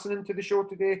just listening to the show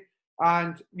today,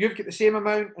 and you've got the same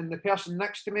amount and the person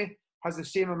next to me has the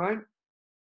same amount.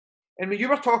 And when you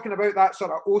were talking about that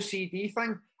sort of OCD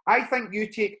thing, I think you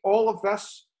take all of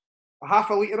this, a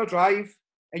half a litre of drive,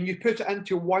 and you put it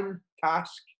into one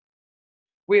task.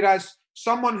 Whereas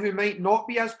someone who might not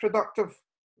be as productive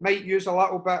might use a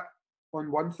little bit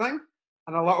on one thing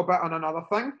and a little bit on another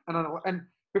thing, and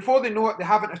before they know it, they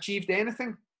haven't achieved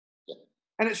anything.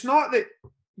 And it's not that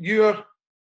you're,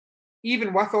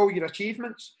 even with all your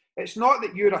achievements, it's not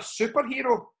that you're a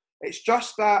superhero. It's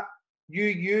just that you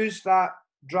use that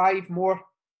drive more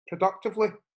productively.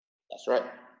 That's right.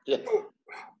 Yeah. So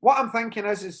what I'm thinking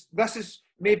is this is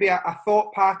maybe a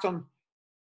thought pattern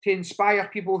to inspire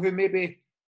people who maybe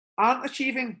aren't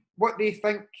achieving what they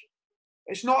think.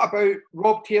 It's not about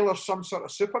Rob Taylor's some sort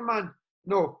of Superman.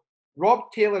 No,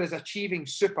 Rob Taylor is achieving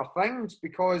super things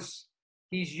because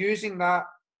he's using that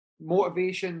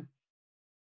motivation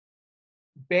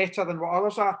better than what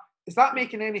others are. Is that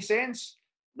making any sense?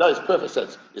 No, it's perfect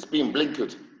sense. It's being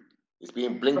blinkered. It's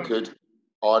being blinkered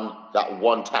on that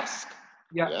one task.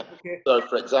 Yeah. Okay. So,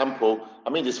 for example, I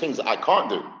mean, there's things that I can't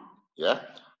do. Yeah.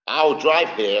 I'll drive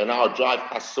here and I'll drive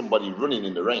past somebody running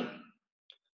in the rain.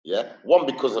 Yeah. One,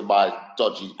 because of my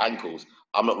dodgy ankles,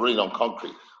 I'm not running on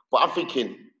concrete. But I'm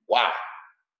thinking, wow,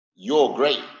 you're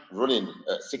great running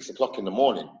at 6 o'clock in the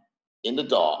morning, in the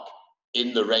dark,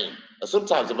 in the rain. And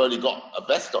sometimes I've only got a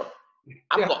vest on.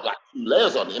 I've got like 2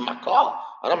 layers on in my car.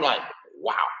 And I'm like,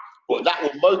 wow. But that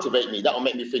will motivate me. That will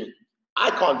make me think,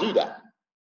 I can't do that.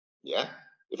 Yeah.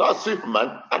 If I was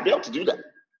Superman, I'd be able to do that.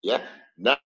 Yeah.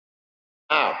 Now,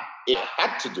 if I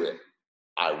had to do it,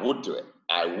 I would do it.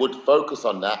 I would focus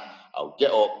on that. I'll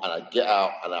get up and I'd get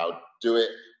out and I'll do it.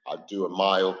 I'll do a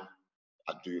mile.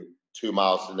 I'll do 2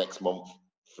 miles the next month,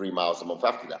 3 miles a month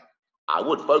after that. I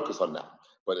would focus on that.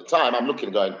 But at the time, I'm looking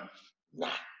and going, nah.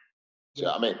 Do you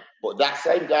know what I mean? But that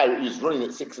same guy who's running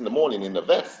at 6 in the morning in the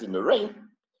vest, in the rain,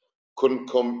 couldn't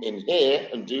come in here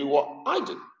and do what I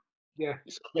do. Yeah.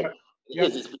 It's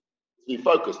being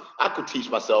focused. I could teach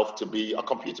myself to be a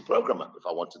computer programmer if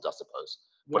I wanted, I suppose.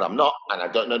 But I'm not, and I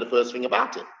don't know the first thing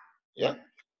about it. Yeah.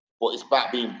 But it's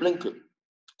about being blinkered.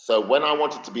 So when I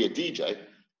wanted to be a DJ,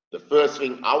 the first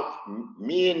thing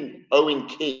me and Owen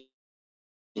King,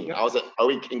 I was at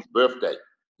Owen King's birthday,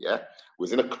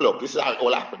 was in a club. This is how it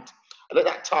all happened. And at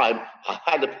that time, I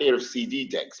had a pair of CD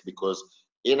decks because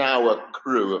in our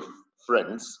crew of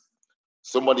friends,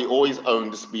 somebody always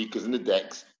owned the speakers and the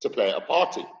decks to play at a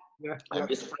party. And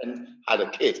this friend had a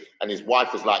kid, and his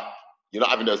wife was like, "You're not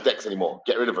having those decks anymore.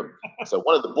 Get rid of them." So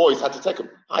one of the boys had to take them.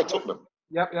 I took them.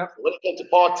 So when it came to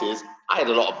parties, I had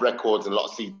a lot of records and a lot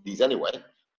of CDs anyway.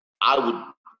 I would,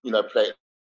 play at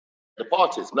the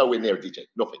parties, nowhere near a DJ,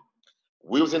 nothing.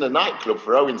 We was in a nightclub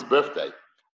for Owen's birthday,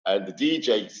 and the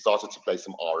DJ started to play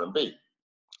some R&B.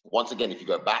 Once again, if you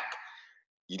go back,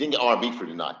 you didn't get R&B through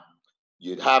the night.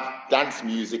 You'd have dance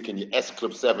music and your S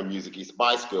Club 7 music, your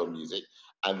Spice Girl music,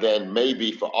 and then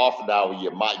maybe for half an hour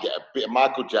you might get a bit of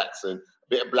Michael Jackson, a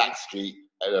bit of Blackstreet,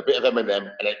 and a bit of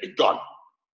Eminem, and it'd be gone.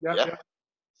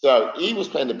 So he was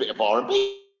playing a bit of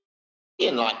R&B,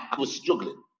 and like I was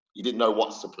struggling. He didn't know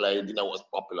what to play, didn't know what was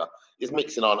popular. His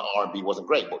mixing on R&B wasn't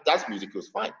great, but dance music was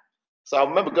fine. So I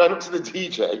remember going up to the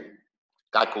DJ, a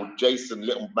guy called Jason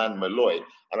Little Man Malloy,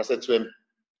 and I said to him,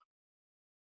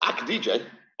 I can DJ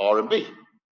R&B.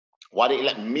 Why didn't you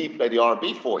let me play the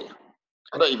R&B for you?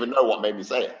 I don't even know what made me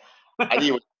say it. And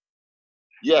he was,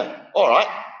 yeah, all right.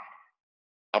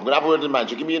 I'm going to have a word with the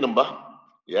manager. Give me your number,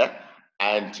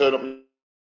 and turn up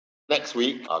next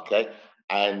week, okay?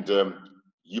 And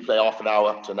you play half an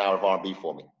hour to an hour of R&B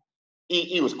for me.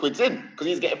 He was quids in because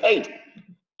he's getting paid.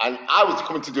 And I was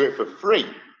coming to do it for free.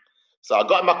 So I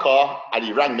got in my car and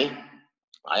he rang me.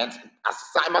 I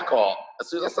sat in my car. As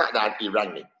soon as I sat down, he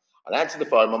rang me. And I answered the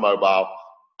phone, my mobile,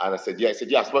 and I said, yeah. He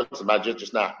said, yeah, I spoke to the manager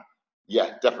just now.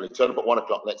 Yeah, definitely. Turn up at 1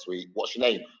 o'clock next week. What's your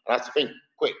name? And I had to think,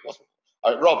 quick,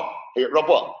 I went, Rob. He went, Rob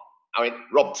what? I went,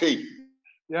 Rob T.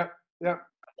 Rob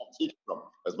T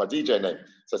as my DJ name.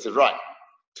 So I said, right,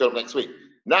 turn up next week.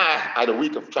 Now I had a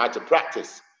week of trying to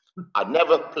practice. I'd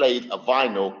never played a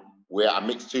vinyl where I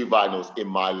mixed 2 vinyls in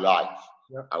my life.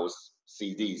 I was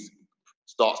CDs,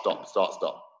 start, stop, start,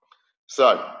 stop.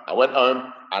 So I went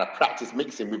home and I practiced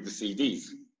mixing with the CDs.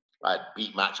 I had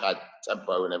beat match, I had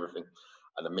tempo and everything,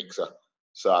 and a mixer.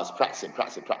 So I was practicing.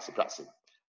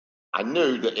 I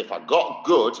knew that if I got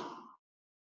good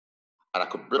and I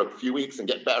could build a few weeks and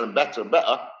get better and better and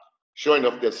better, sure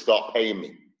enough, they'd start paying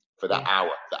me for that hour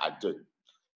that I do.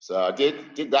 So I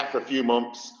did that for a few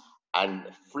months, and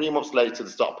 3 months later, they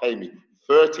started paying me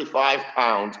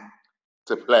 £35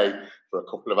 to play for a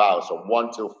couple of hours from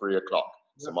 1 till 3 o'clock,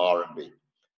 some R&B.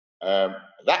 At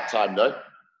that time, though,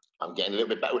 I'm getting a little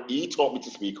bit better. He taught me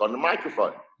to speak on the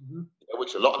microphone,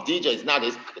 which a lot of DJs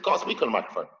nowadays, they can't speak on the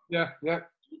microphone. He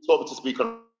taught me to speak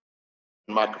on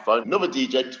the microphone. Another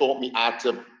DJ taught me how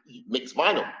to mix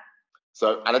vinyl.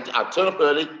 So, and I'd turn up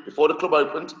early before the club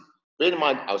opened. Bear in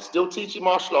mind, I was still teaching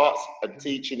martial arts and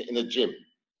teaching in the gym.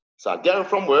 So I'd get home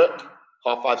from work,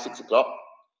 5:30, 6 o'clock,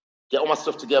 get all my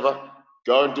stuff together,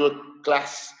 go and do a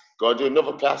class, go and do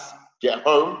another class, get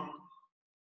home,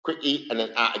 quick eat, and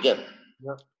then out again.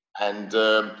 Yep. And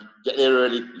get there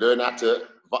early, learn how to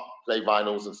play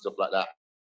vinyls and stuff like that.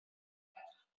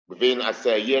 Within, I'd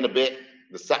say, a year and a bit,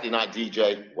 the Saturday night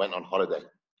DJ went on holiday,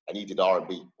 and he did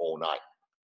R&B all night.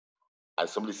 And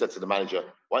somebody said to the manager,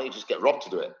 why don't you just get Rob to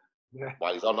do it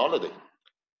while he's on holiday?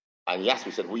 And he asked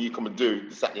me, he said, will you come and do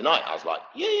the Saturday night? I was like,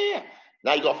 yeah.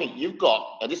 Now you got to think,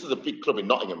 and this is a big club in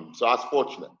Nottingham, so I was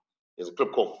fortunate. There's a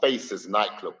club called Faces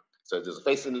nightclub. So there's a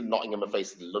Faces in Nottingham and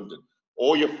Faces in London.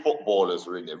 All your footballers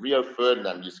were in there. Rio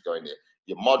Ferdinand used to go in there.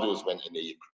 Your models went in there.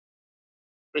 Your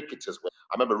cricketers went.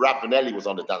 I remember Ravanelli was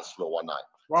on the dance floor one night.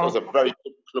 Wow. So it was a very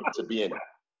good club to be in.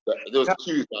 But there was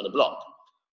queues down the block.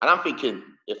 And I'm thinking,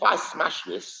 if I smash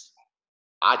this,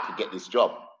 I could get this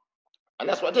job. And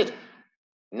that's what I did.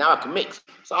 Now I can mix.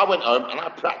 So I went home and I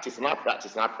practiced.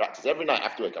 Every night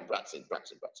after work, I'm practicing.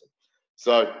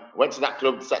 So went to that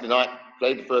club Saturday night,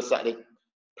 played the first Saturday,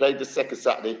 played the second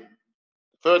Saturday.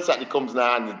 Third Saturday comes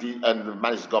now and the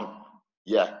manager's gone,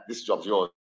 yeah, this job's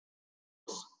yours.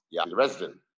 Yeah, I'm the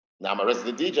resident. Now I'm a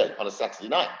resident DJ on a Saturday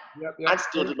night. And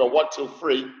still did my 1 till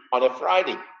 3 on a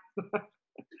Friday.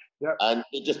 And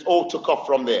it just all took off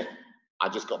from there. I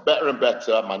just got better and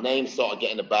better. My name started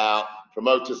getting about.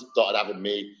 Promoters started having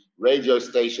me. Radio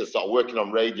stations started working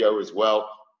on radio as well.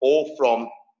 All from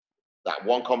that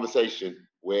one conversation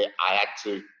where I had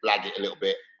to blag it a little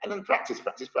bit and then practice.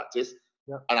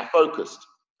 And I focused.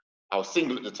 I was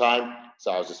single at the time,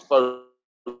 so I was just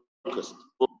focused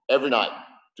every night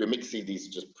doing mix CDs,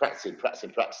 just practicing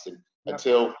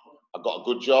until I got a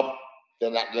good job.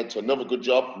 Then that led to another good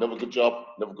job. I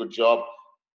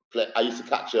used to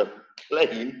catch a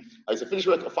plane. I used to finish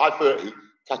work at 5:30,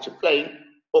 catch a plane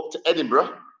up to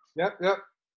Edinburgh.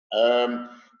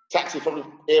 Taxi from the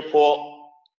airport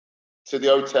to the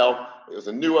hotel. It was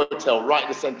a new hotel right in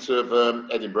the centre of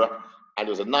Edinburgh. And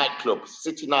there was a nightclub,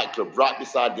 city nightclub, right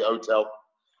beside the hotel.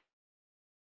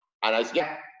 And I used to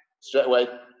get straight away,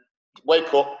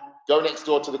 wake up, go next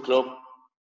door to the club,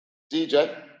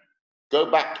 DJ,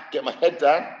 go back, get my head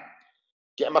down,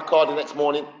 get in my car the next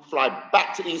morning, fly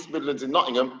back to East Midlands in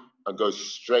Nottingham, and go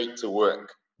straight to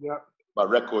work. My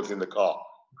records in the car,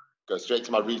 go straight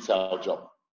to my retail job.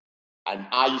 And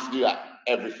I used to do that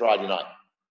every Friday night.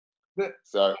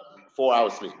 So 4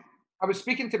 hours sleep. I was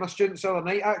speaking to my students the other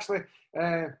night, actually,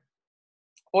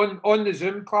 on the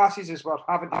Zoom classes as we're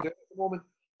having to do at the moment.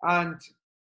 And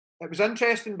it was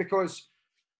interesting because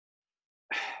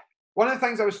one of the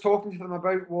things I was talking to them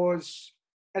about was,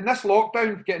 in this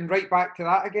lockdown, getting right back to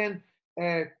that again,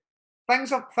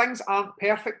 things aren't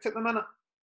perfect at the minute.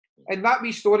 And that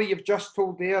wee story you've just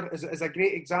told there is a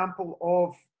great example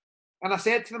of, and I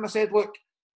said to them, look,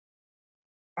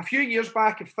 a few years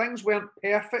back, if things weren't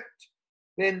perfect,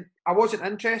 then I wasn't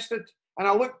interested. And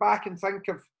I look back and think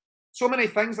of so many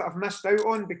things that I've missed out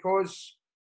on because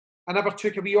I never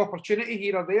took a wee opportunity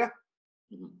here or there.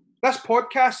 This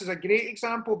podcast is a great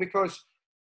example because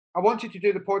I wanted to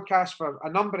do the podcast for a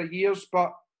number of years,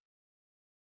 but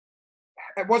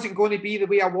it wasn't going to be the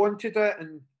way I wanted it.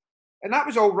 And that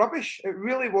was all rubbish. It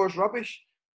really was rubbish.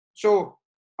 So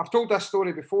I've told this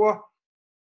story before.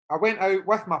 I went out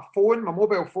with my phone, my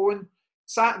mobile phone,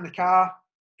 sat in the car,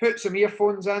 put some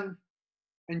earphones in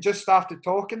and just started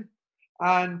talking.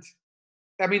 And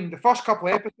I mean, the first couple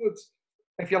of episodes,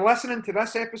 if you're listening to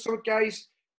this episode, guys,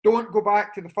 don't go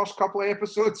back to the first couple of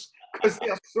episodes because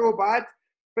they're so bad.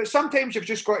 But sometimes you've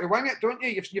just got to wing it, don't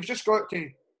you? You've just got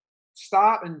to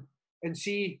start and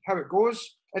see how it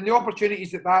goes. And the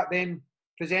opportunities that then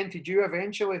presented you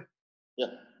eventually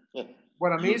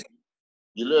were amazing.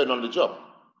 You learn on the job.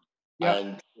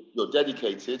 And if you're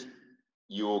dedicated,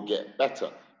 you will get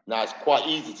better. Now, it's quite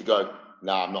easy to go,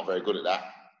 no, I'm not very good at that,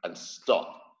 and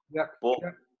stop. But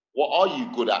what are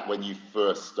you good at when you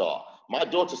first start? My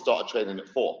daughter started training at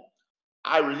 4.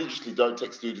 I religiously don't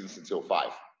take students until 5.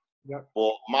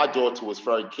 But my daughter was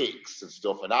throwing kicks and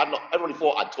stuff, and everybody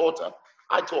thought I taught her.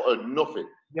 I taught her nothing.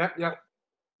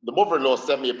 The mother-in-law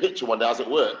sent me a picture one day. I was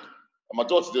at work, and my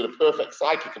daughter's doing a perfect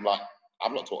side kick. I'm like,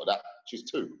 I've not taught her that. She's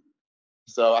 2.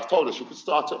 So I told her she could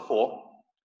start at 4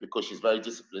 because she's very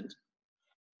disciplined.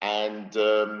 And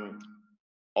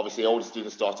obviously, all the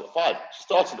students start at 5. She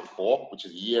started at 4, which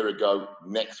is a year ago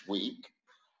next week.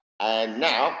 And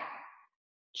now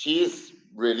she is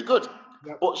really good.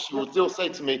 But she will still say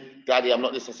to me, Daddy, I'm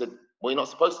not this. I said, well, you're not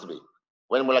supposed to be.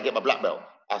 When will I get my black belt?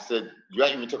 I said, you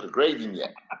ain't even took a grading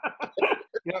yet.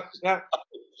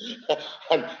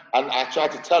 and I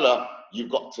tried to tell her, you've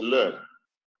got to learn.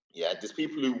 Yeah, there's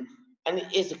people who, and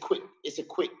it's a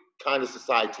quick kind of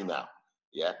society now.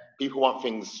 Yeah, people want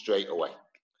things straight away.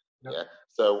 Yep. Yeah,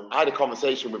 so I had a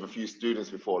conversation with a few students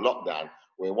before lockdown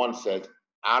where one said,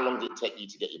 how long did it take you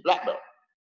to get your black belt?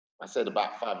 I said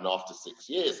about 5.5 to 6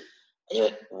 years. And he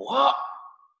went, what?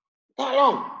 That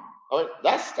long? I went,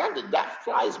 that's standard. That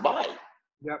flies by.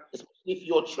 Yep. Especially if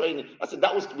you're training. I said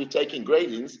that was to be taking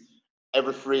gradings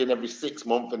every 3 and every 6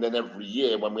 months, and then every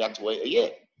year when we had to wait a year.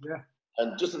 Yeah.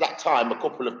 And just at that time, a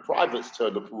couple of privates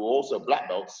turned up who were also black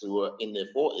belts who were in their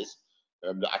 40s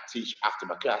that I teach after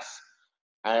my class.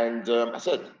 And I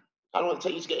said, how long will it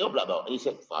take you to get your black belt? And he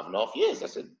said, 5.5 years. I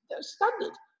said, that's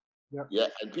standard. Yep. Yeah,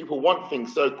 and people want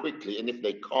things so quickly, and if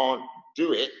they can't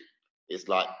do it, it's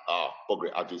like, bugger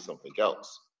it, I'll do something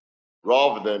else.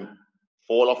 Rather than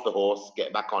fall off the horse,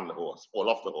 get back on the horse, fall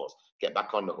off the horse, get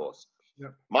back on the horse.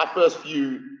 Yep. My first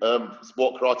few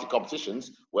sport karate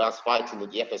competitions where I was fighting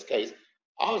at the FSKs,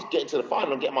 I was getting to the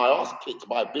final and getting my ass kicked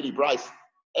by Billy Bryce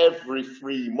every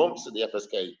 3 months at the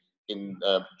FSK in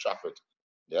Trafford.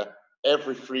 Yeah,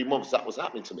 every 3 months that was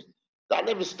happening to me. That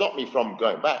never stopped me from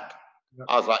going back. Yep.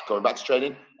 I was like, going back to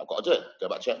training, I've got to do it. Go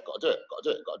back to training, got to do it, got to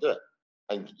do it, got to do it.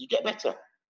 And you get better.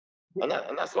 And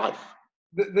that's life.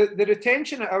 The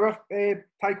retention at our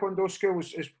Taekwondo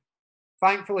schools is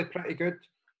thankfully pretty good.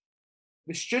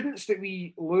 The students that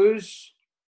we lose,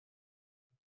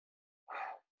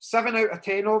 7 out of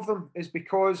 10 of them is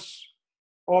because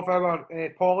of our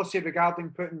policy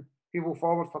regarding putting people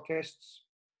forward for tests.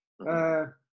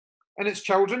 Mm-hmm. And it's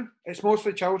children. It's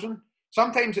mostly children.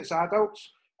 Sometimes it's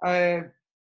adults. And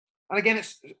again,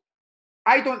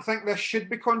 I don't think this should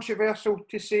be controversial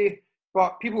to say,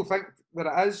 but people think that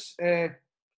it is.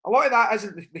 A lot of that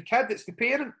isn't the kid, it's the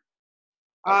parent.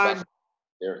 And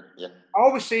yeah. I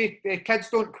always say kids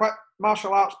don't quit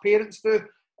martial arts, parents do.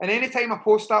 And anytime I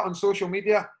post that on social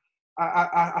media,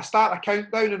 I start a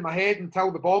countdown in my head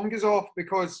until the bomb goes off,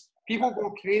 because people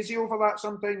go crazy over that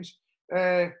sometimes.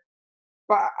 But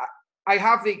I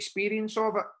have the experience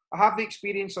of it. I have the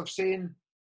experience of saying,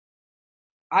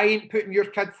 I ain't putting your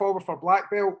kid forward for black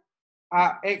belt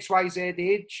at XYZ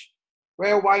age.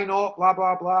 Well, why not? Blah,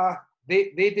 blah, blah.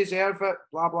 They deserve it.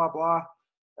 Blah, blah,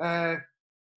 blah.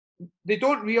 They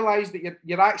don't realise that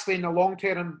you're actually in the long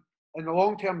term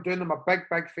doing them a big,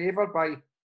 big favour by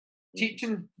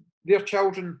teaching their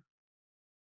children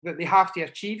that they have to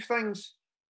achieve things,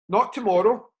 not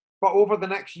tomorrow, but over the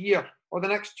next year, or the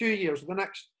next 2 years, or the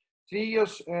next 3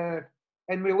 years.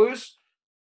 And we lose.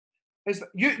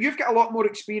 You've got a lot more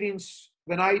experience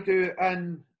than I do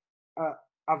in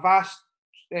a vast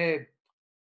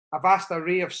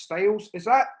array of styles. Is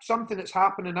that something that's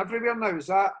happening everywhere now?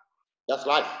 That's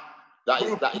life? That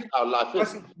is how life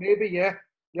is. Maybe, yeah.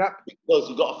 Yep. Because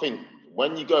you've got to think,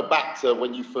 when you go back to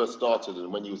when you first started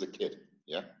and when you was a kid,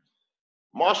 yeah,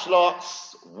 martial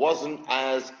arts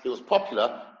it was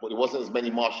popular, but there wasn't as many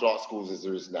martial arts schools as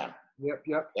there is now. Yep.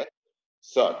 Yeah?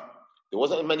 So there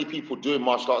wasn't as many people doing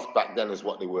martial arts back then as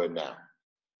what they were now.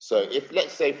 So if,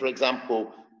 let's say, for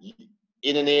example,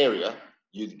 in an area,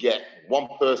 you'd get one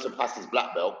person passes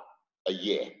black belt a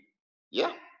year.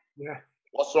 Yeah? Yeah.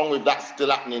 What's wrong with that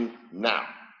still happening now?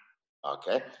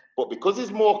 Okay. But because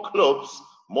there's more clubs,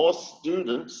 more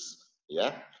students,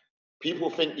 yeah, people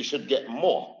think you should get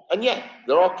more. And yeah,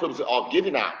 there are clubs that are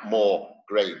giving out more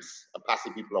grades and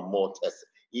passing people on more tests,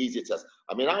 easier tests.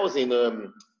 I mean, I was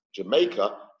in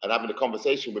Jamaica and having a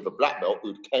conversation with a black belt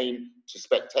who came to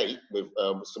spectate with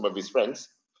some of his friends.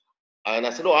 And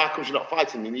I said, how come you're not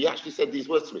fighting? And he actually said these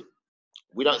words to me: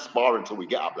 we don't spar until we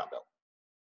get our black belt.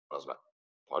 I was like,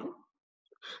 pardon?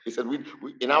 He said, we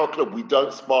in our club, we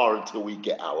don't spar until we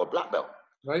get our black belt.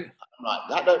 Right.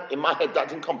 I'm like, in my head, that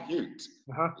didn't compute.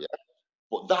 Uh-huh. Yeah.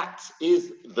 But that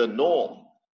is the norm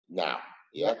now.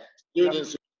 Yeah.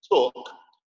 Students who took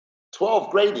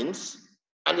 12 gradings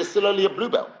and they're still only a blue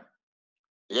belt.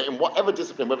 Yeah, in whatever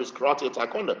discipline, whether it's karate or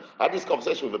taekwondo. I had this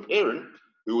conversation with a parent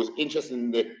who was interested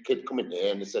in the kid coming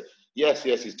here, and they said, yes,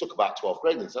 he's took about 12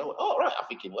 gradings. And I went, right. I'm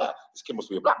thinking, well, this kid must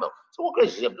be a black belt. So what grade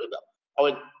is he a blue belt? I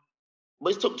went,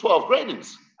 well, he's took 12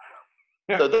 gradings.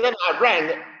 Yeah. So then I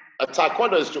rang a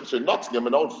taekwondo instructor in Nottingham,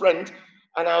 an old friend,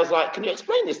 and I was like, can you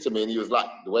explain this to me? And he was like,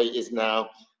 the way it is now,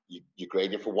 you're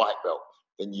grading for white belt.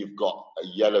 Then you've got a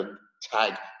yellow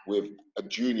tag with a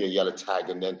junior yellow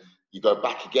tag, and then you go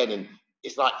back again, and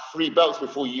it's like 3 belts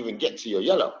before you even get to your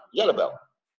yellow belt.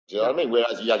 Do you know what I mean?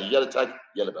 Whereas you had your yellow tag,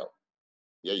 yellow belt.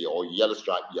 Yeah, or yellow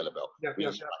stripe, yellow belt.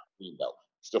 Green stripe, green belt.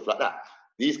 Stuff like that.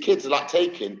 These kids are like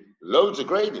taking loads of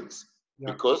gradings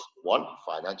because, one,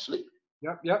 financially.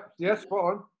 Yes, spot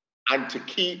on. And to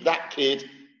keep that kid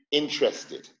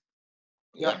interested.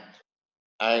 Yeah.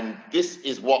 And this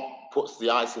is what puts the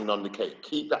icing on the cake.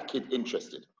 Keep that kid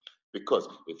interested. Because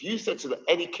if you said to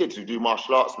any kids who do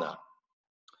martial arts now,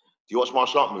 do you watch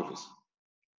martial art movies?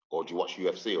 Or do you watch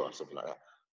UFC or something like that?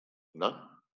 No?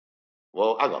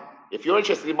 Well, hang on. If you're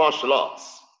interested in martial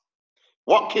arts,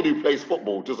 what kid who plays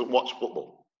football doesn't watch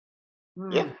football?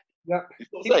 Yeah? Yep.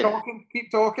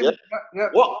 Keep talking. Yeah? Yep.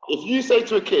 What if you say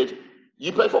to a kid,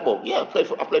 you play football? Yeah, I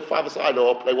play five-a-side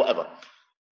or play whatever.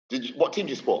 What team do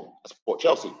you support? I support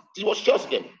Chelsea. Did you watch the Chelsea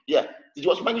game? Yeah. Did you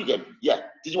watch the Man U game? Yeah.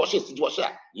 Did you watch this? Did you watch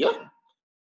that? Yeah.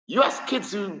 You ask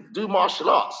kids who do martial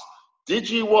arts, did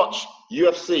you watch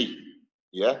UFC?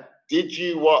 Yeah. Did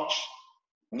you watch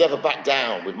Never Back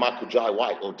Down with Michael Jai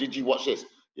White? Or did you watch this?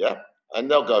 Yeah.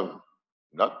 And they'll go,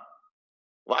 no.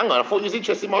 Well, hang on, I thought you was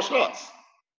interested in martial arts.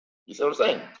 You see what I'm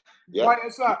saying? Yeah. Why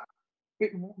is that?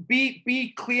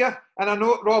 Be clear. And I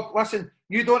know, Rob, listen,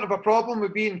 you don't have a problem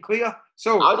with being clear.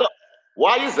 So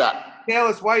why is that? Tell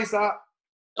us, why is that?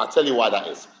 I'll tell you why that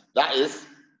is. That is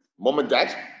mum and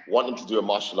dad want them to do a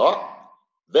martial art.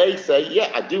 They say,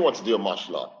 yeah, I do want to do a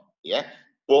martial art. Yeah.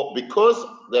 But because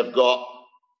they've got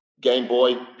Game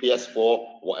Boy,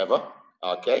 PS4, whatever,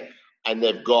 okay, and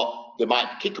they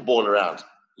might kick a ball around.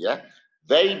 Yeah.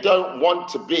 They don't want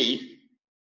to be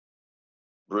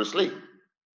Bruce Lee.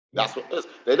 That's what it is.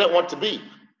 They don't want to be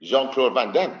Jean-Claude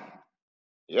Van Damme.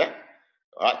 Yeah.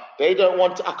 All right. They don't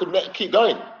want to, I could keep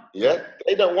going. Yeah.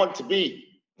 They don't want to be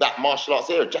that martial arts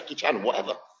hero, Jackie Chan,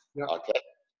 whatever. Yep. Okay.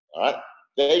 All right.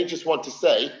 They just want to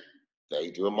say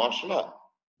they do a martial art.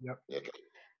 Yep. Okay.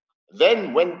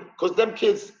 Then because them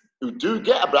kids who do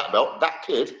get a black belt, that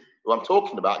kid who I'm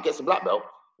talking about gets a black belt,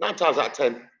 9 times out of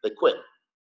 10, they quit.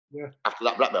 Yeah. After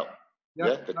that black belt.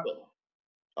 Yeah. They quit.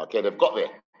 Okay. They've got there.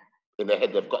 In their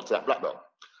head, they've got to that black belt.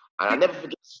 And I never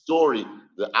forget the story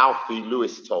that Alfie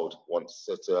Lewis told once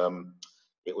at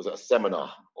it was at a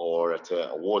seminar or at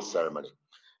a award ceremony.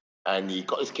 And he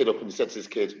got his kid up and he said to his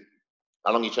kid,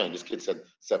 how long you trained? This kid said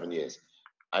 7 years.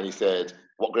 And he said,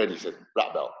 what grade? He said,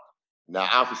 black belt. Now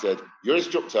Alfie said, your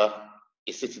instructor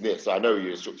is sitting there, so I know who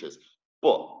your instructor is.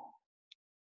 But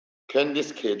can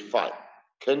this kid fight?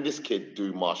 Can this kid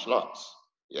do martial arts?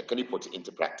 Yeah, can he put it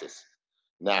into practice?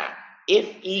 Now,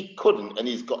 if he couldn't and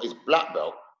he's got his black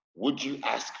belt, would you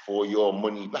ask for your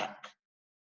money back?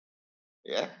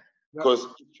 Yeah? Because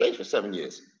he trained for 7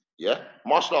 years. Yeah?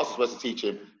 Martial arts is supposed to teach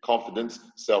him confidence,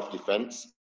 self-defense.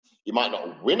 He might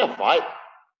not win a fight,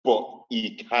 but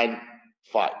he can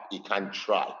fight. He can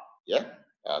try. Yeah?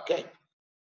 Okay.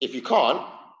 If you can't,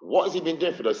 what has he been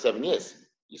doing for those 7 years?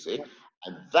 You see?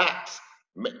 And that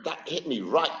hit me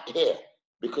right here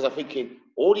because I'm thinking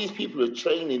all these people who are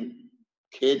training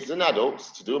kids and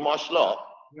adults to do a martial art,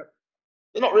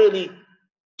 they're not really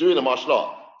doing a martial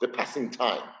art. They're passing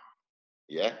time.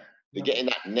 Yeah? They're getting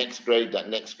that next grade,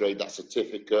 that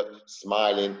certificate,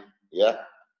 smiling. Yeah?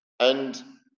 And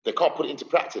they can't put it into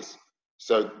practice.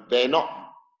 So they're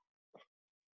not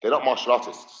martial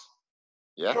artists.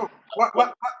 Yeah? So,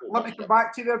 let me come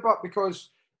back to you there, but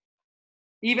because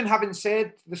even having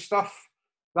said the stuff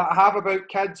that I have about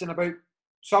kids and about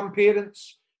some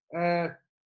parents, the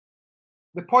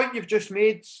point you've just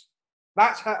made,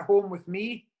 that's hit home with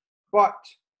me. But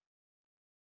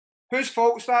whose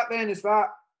fault's that then? Is that,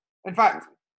 in fact,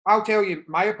 I'll tell you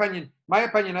my opinion. My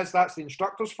opinion is that's the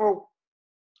instructor's fault.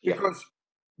 Because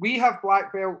we have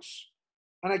black belts.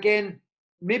 And again,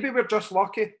 maybe we're just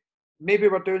lucky. Maybe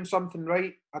we're doing something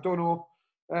right. I don't know.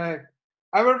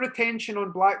 Our retention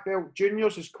on black belt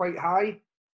juniors is quite high.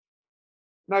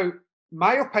 Now,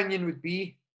 my opinion would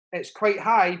be it's quite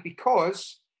high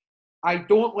because I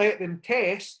don't let them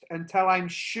test until I'm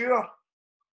sure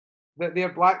that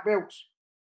they're black belts.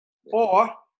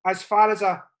 Or as far as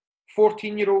a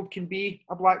 14-year-old can be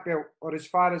a black belt, or as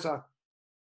far as a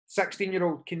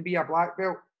 16-year-old can be a black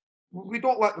belt. We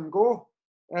don't let them go.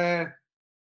 But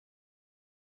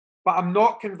I'm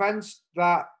not convinced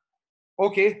that,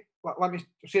 okay, let me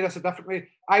say this a different way.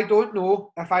 I don't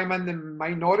know if I'm in the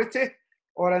minority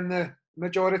or in the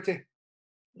majority.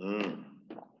 I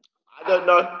don't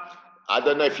know. I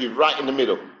don't know if you're right in the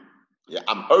middle. Yeah,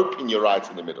 I'm hoping you're right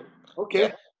in the middle. Okay.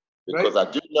 Yeah? Because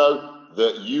I do know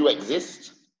that you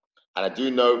exist, and I do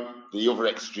know the other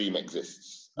extreme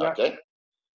exists. Yeah. Okay.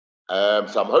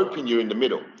 So I'm hoping you're in the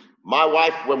middle. My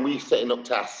wife, when we setting up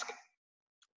task,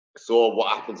 saw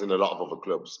what happens in a lot of other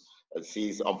clubs and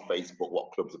sees on Facebook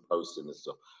what clubs are posting and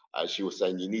stuff. And she was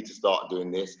saying, you need to start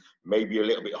doing this. Maybe a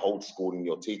little bit old school in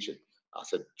your teaching. I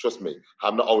said, trust me,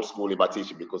 I'm not old school in my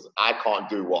teaching because I can't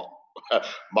do what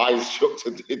my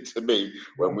instructor did to me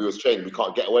when we was training. We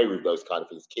can't get away with those kind of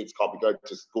things. Kids can't be going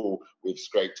to school with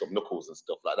scraped up knuckles and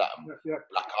stuff like that, and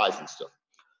black eyes and stuff.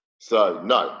 So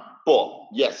no, but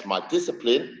yes, my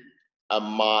discipline and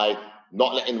my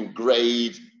not letting them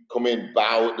grade, come in,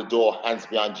 bow at the door, hands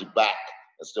behind your back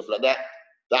and stuff like that,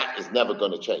 that is never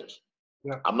going to change.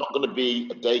 Yeah. I'm not going to be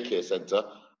a daycare center,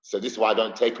 so this is why I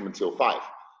don't take them until 5,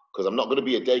 because I'm not going to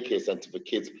be a daycare center for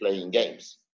kids playing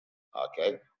games.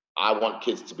 Okay, I want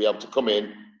kids to be able to come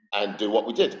in and do what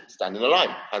we did, stand in a line,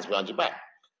 hands behind your back.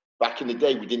 Back in the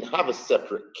day, we didn't have a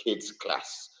separate kids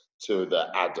class to the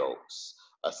adults,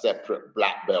 a separate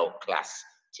black belt class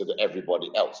to everybody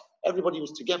else. Everybody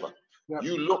was together. Yep.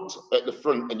 You looked at the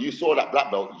front and you saw that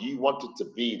black belt, you wanted to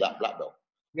be that black belt.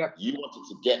 Yep. You wanted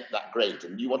to get that grade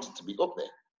and you wanted to be up there.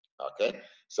 Okay,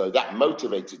 so that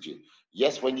motivated you.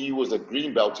 Yes, when you was a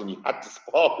green belt and you had to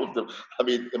spar with them. I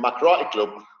mean, in my karate club,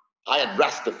 I had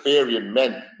Rastafarian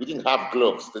men. We didn't have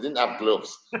gloves. They didn't have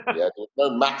gloves. Yeah, there was no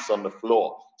mats on the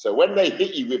floor. So when they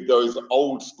hit you with those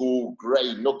old school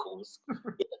grey knuckles,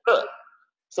 it hurt.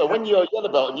 So when you're a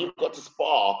yellow belt and you've got to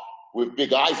spar with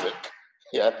Big Isaac,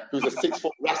 yeah, who's a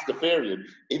 6-foot Rastafarian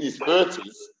in his 30s,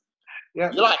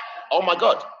 yeah, you're like, oh my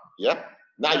God, yeah.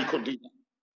 Now you couldn't do that.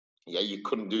 Yeah, you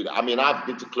couldn't do that. I mean, I've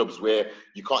been to clubs where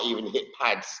you can't even hit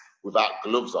pads without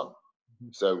gloves on.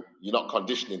 So you're not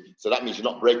conditioning. So that means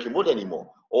you're not breaking wood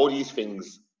anymore. All these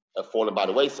things have fallen by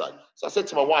the wayside. So I said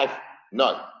to my wife,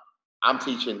 no, I'm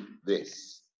teaching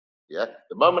this. Yeah.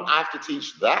 The moment I have to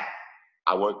teach that,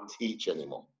 I won't teach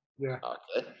anymore. Yeah.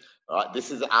 Okay. All right.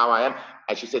 This is how I am.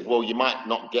 And she said, well, you might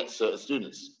not get certain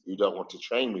students who don't want to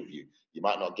train with you. You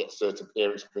might not get certain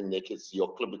parents bring their kids to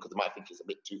your club because they might think it's a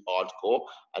bit too hardcore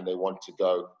and they want to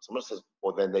go. Someone says,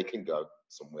 well, then they can go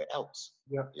somewhere else.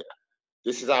 Yeah. Yeah.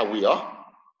 This is how we are,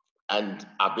 and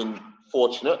I've been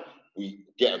fortunate. We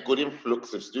get a good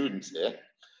influx of students here,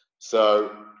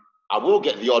 so I will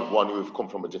get the odd one who've come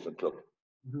from a different club,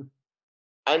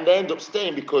 and they end up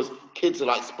staying because kids are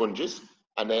like sponges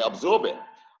and they absorb it.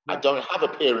 Yeah. I don't have a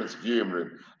parents' viewing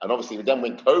room, and obviously then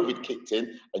when COVID kicked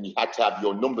in and you had to have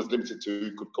your numbers limited to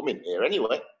who could come in here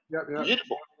anyway,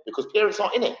 beautiful, because parents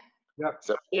aren't in it. Yeah.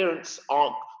 So parents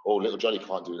aren't. Oh, little Johnny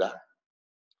can't do that.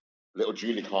 Little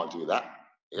Julie can't do that.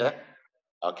 Yeah.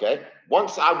 Okay.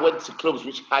 Once I went to clubs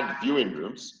which had viewing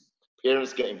rooms,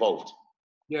 parents get involved.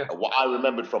 Yeah. And what I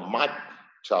remembered from my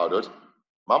childhood,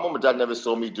 my mum and dad never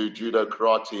saw me do judo,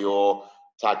 karate, or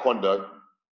taekwondo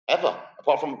ever.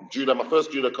 Apart from judo, my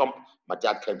first judo comp, my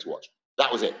dad came to watch.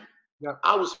 That was it. Yeah.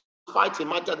 I was fighting.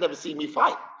 My dad never seen me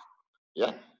fight.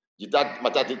 Yeah. My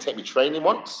dad didn't take me training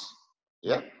once.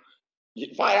 Yeah.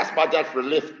 If I asked my dad for a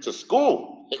lift to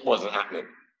school, it wasn't happening.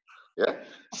 Yeah,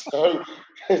 so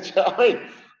do you know what I mean?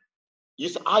 You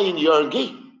used to iron your own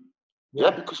gi,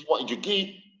 yeah, because you wanted your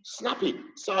gi snappy.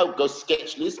 So I would go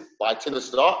sketch list, buy a tin of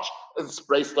starch and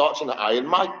spray starch and iron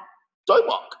my dough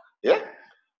mark, yeah.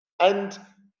 And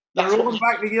you're rolling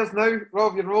back the years now,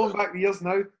 Rob. You're rolling back the years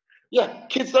now. Yeah,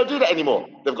 kids don't do that anymore.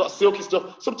 They've got silky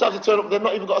stuff. Sometimes they turn up, they've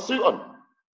not even got a suit on,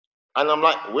 and I'm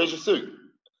like, "Where's your suit?"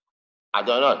 I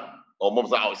don't know. Or mum's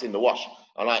like, "Oh, it's in the wash."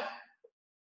 I'm like,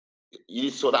 you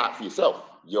need to sort that out for yourself.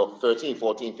 You're 13,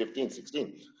 14, 15, 16.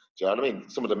 Do you know what I mean?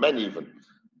 Some of the men even.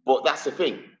 But that's the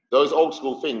thing. Those old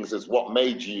school things is what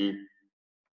made you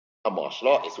a martial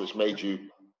artist, which made you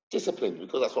disciplined,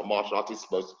 because that's what martial artists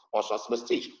must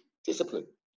teach. Discipline.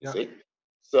 You see?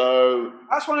 So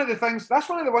that's one of the things, that's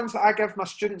one of the ones that I give my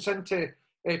students into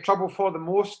trouble for the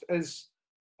most is,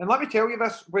 and let me tell you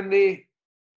this, when they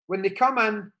come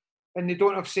in and they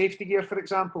don't have safety gear, for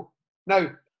example.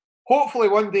 Now, hopefully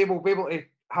one day we'll be able to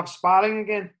have sparring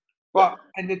again. But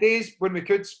in the days when we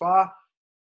could spar,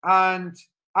 and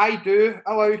I do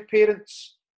allow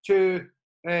parents to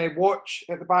watch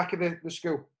at the back of the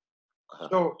school.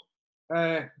 So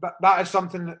that is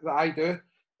something that I do.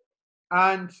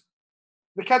 And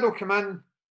the kid will come in,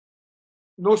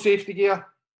 no safety gear,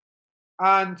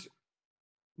 and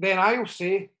then I'll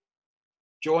say,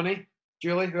 Johnny,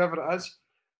 Julie, whoever it is,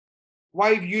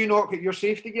 why have you not got your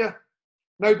safety gear?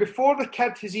 Now, before the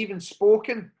kid has even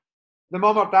spoken, the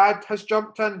mum or dad has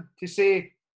jumped in to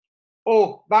say,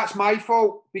 oh, that's my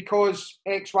fault because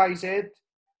X, Y, Z.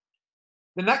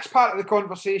 The next part of the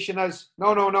conversation is,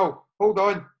 no, hold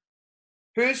on.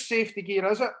 Whose safety gear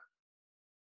is it?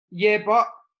 Yeah, but,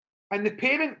 and the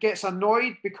parent gets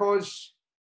annoyed because,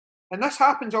 and this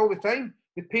happens all the time,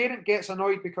 the parent gets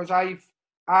annoyed because I've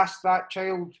asked that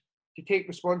child to take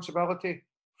responsibility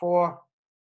for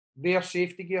their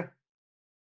safety gear.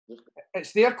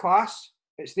 It's their class,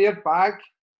 it's their bag,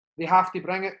 they have to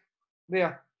bring it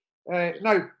there.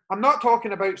 Now, I'm not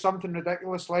talking about something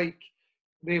ridiculous like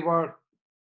they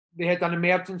had an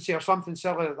emergency or something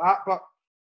silly like that, but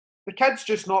the kids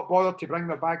just not bothered to bring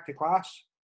their bag to class.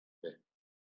 Yeah.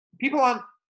 People aren't,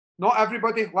 not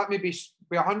everybody, let me be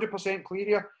 100% clear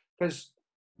here, because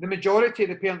the majority of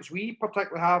the parents we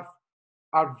particularly have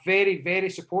are very, very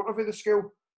supportive of the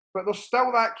school. But there's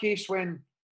still that case when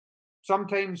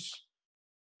sometimes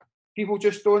people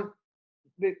just don't,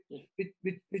 they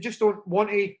just don't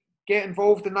want to get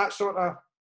involved in that sort of,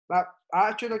 that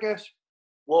attitude, I guess.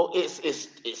 Well, it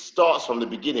starts from the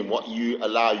beginning, what you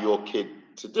allow your kid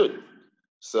to do.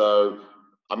 So,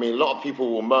 I mean, a lot of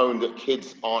people will moan that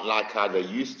kids aren't like how they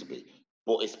used to be,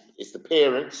 but it's the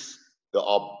parents that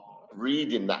are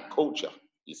breeding that culture,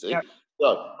 you see. Yeah.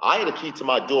 So, I had a key to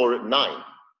my door at 9.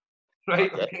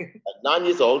 Right, Okay. okay. At 9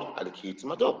 years old, I had a key to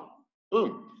my door.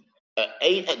 Boom.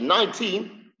 At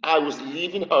 19, I was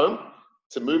leaving home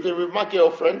to move in with my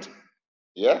girlfriend,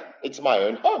 into my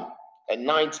own home at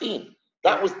 19.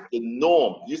 That was the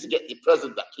norm. You used to get your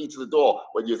present, that key to the door,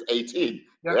 when you was 18.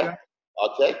 Yeah.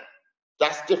 Okay.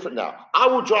 That's different now. I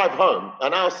will drive home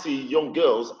and I'll see young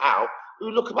girls out who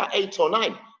look about 8 or 9.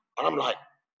 And I'm like,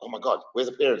 oh my God, where's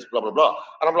the parents? Blah, blah, blah.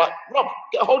 And I'm like, Rob,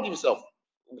 get a hold of yourself.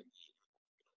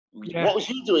 Yeah. What was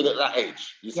you doing at that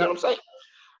age? You see what I'm saying?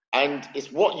 And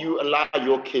it's what you allow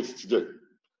your kids to do.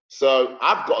 So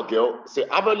I've got a girl. So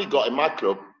I've only got in my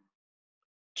club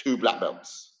 2 black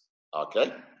belts.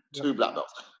 Okay? 2 black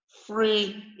belts.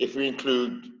 3 if we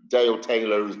include Dale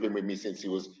Taylor, who's been with me since he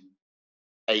was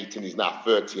 8 and he's now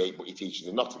 38, but he teaches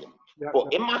in Nottingham.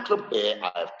 But in my club here,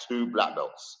 I have 2 black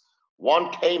belts.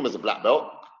 One came as a black belt,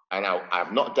 and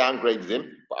I've not downgraded him,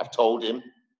 but I've told him,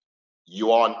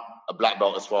 you aren't a black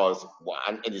belt as far as what,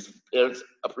 and his parents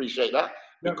appreciate that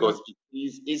because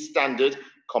he's his standard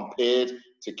compared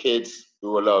to kids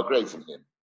who are lower grades than him.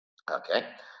 Okay,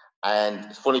 and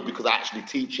it's funny because I actually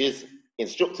teach his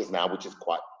instructors now, which is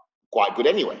quite good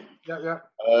anyway.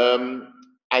 And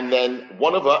then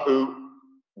one of her who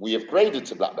we have graded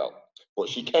to black belt, but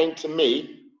she came to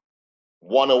me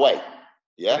 1 away,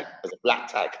 as a black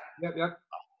tag.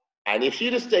 And if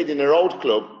she'd have stayed in her old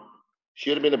club, she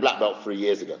would have been a black belt 3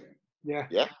 years ago.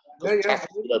 Tasks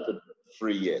been open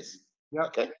 3 years.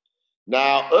 Okay.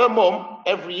 Now her mum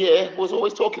every year was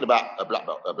always talking about a black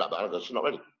belt, a black belt. I go, she's not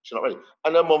ready. She's not ready.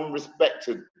 And her mum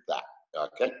respected that.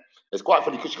 Okay. It's quite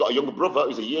funny because she got a younger brother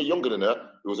who's a year younger than her,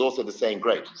 who was also the same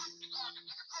grade.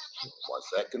 1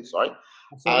 second, sorry.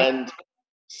 And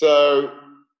so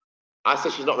I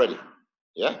said she's not ready.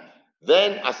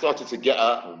 Then I started to get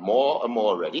her more and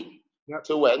more ready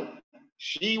to when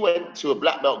she went to a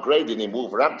black belt grading in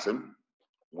Wolverhampton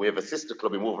with a sister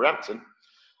club in Wolverhampton,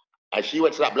 and she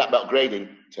went to that black belt grading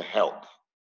to help,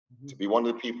 to be one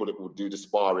of the people that would do the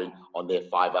sparring on their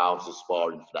 5 hours of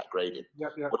sparring for that grading.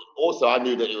 But also I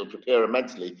knew that it would prepare her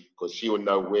mentally because she would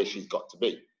know where she's got to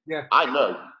be. I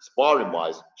know sparring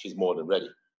wise, she's more than ready.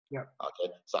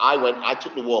 Okay. So I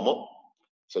took the warm up.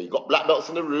 So you got black belts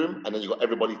in the room, and then you got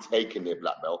everybody taking their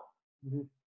black belt.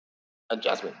 And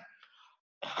Jasmine,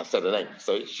 I said her name,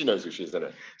 so she knows who she is,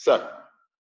 anyway. So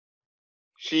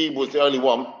she was the only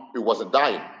one who wasn't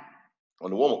dying on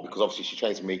the warm up because obviously she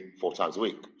trains with me 4 times a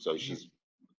week. So she's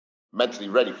mentally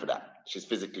ready for that. She's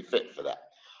physically fit for that.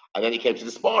 And then it came to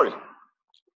the sparring,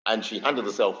 and she handled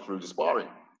herself through the sparring.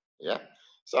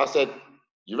 So I said,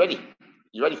 you ready?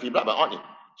 You ready for your black belt, aren't you?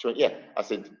 She went, yeah. I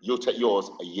said, you'll take yours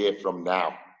a year from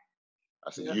now.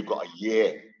 I said, you've got a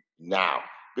year now.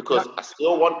 Because I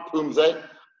still want Pumze,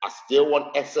 I still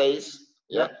want essays,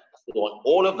 I still want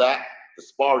all of that. The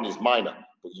sparring is minor.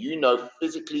 But you know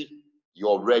physically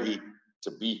you're ready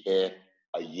to be here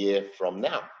a year from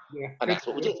now. And that's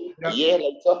what we did. A year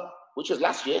later, which was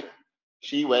last year,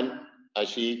 she went and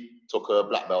she took her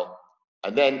black belt.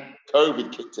 And then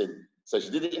COVID kicked in. So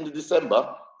she did it in the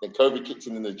December, then COVID kicked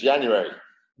in the January.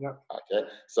 Okay.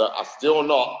 So I still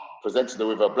not presented her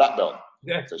with her black belt.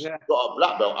 So she got a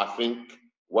black belt, I think,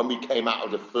 when we came out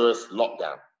of the first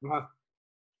lockdown.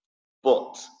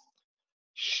 But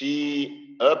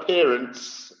her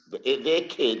parents, their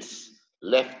kids,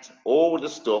 left all the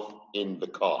stuff in the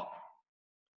car,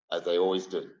 as they always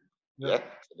do. So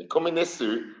they come in their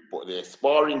suit, put their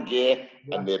sparring gear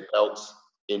and their belts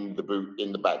in the boot,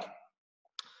 in the bag.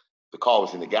 The car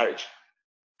was in the garage.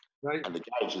 And the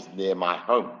garage is near my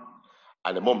home.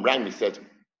 And the mum rang me, said,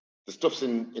 the stuff's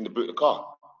in the boot of the car,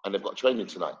 and they've got training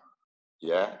tonight.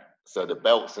 So the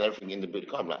belts and everything in the boot of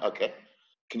the car. I'm like, okay,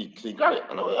 can you grab it?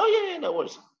 And I went, oh yeah, no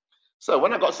worries. So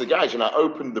when I got to the garage and I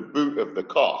opened the boot of the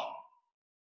car,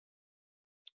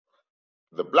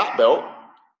 the black belt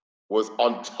was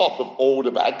on top of all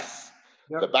the bags.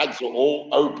 The bags were all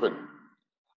open.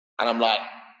 And I'm like,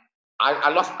 I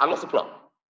lost the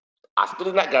plot. I stood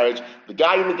in that garage. The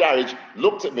guy in the garage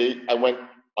looked at me and went,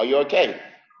 "Are you okay?"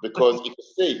 Because you can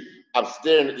see I'm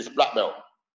staring at this black belt,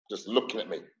 just looking at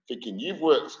me, thinking, "You've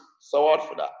worked so hard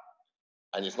for that,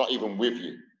 and it's not even with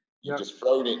you. You've just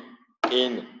thrown it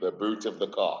in the boot of the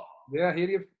car." Yeah, I hear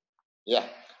you. Yeah.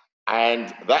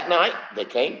 And that night they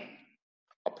came.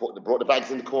 They brought the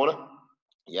bags in the corner.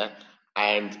 Yeah.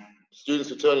 And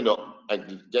students were turning up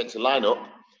and getting to line up,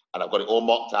 and I've got it all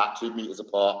marked out 2 meters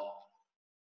apart.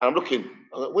 And I'm looking,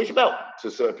 I'm like, "Where's your belt?" To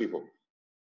certain people.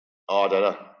 "Oh, I don't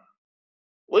know."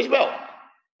 "Where's your belt?"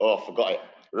 "Oh, I forgot it."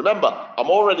 Remember, I'm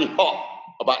already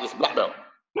hot about this black belt.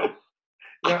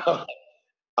 Yeah.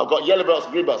 I've got yellow belts,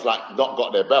 green belts, like not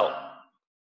got their belt.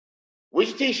 "Where's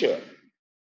your t-shirt?"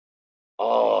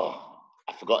 "Oh,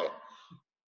 I forgot it."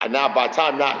 And now by the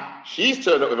time now she's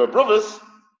turned up with her brothers,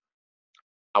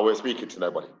 I wasn't speaking to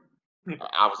nobody.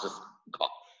 I was just,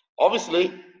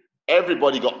 obviously,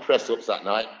 everybody got press ups that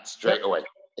night straight away.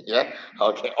 Yeah.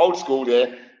 Okay. Old school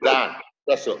there. Dan,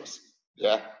 press ups.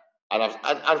 Yeah. And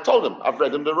I've told them, I've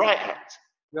read them the right act.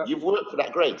 Yeah. You've worked for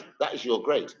that grade. That is your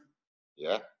grade.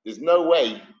 Yeah. There's no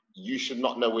way you should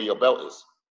not know where your belt is.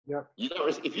 Yeah.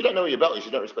 If you don't know where your belt is,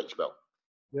 you don't respect your belt.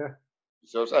 Yeah. You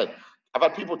see what I'm saying? I've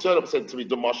had people turn up and say to me,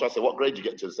 "Done martial arts." I say, "What grade did you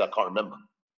get to?" They say, "I can't remember."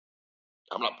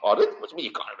 I'm like, "Pardon? What do you mean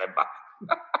you can't remember?"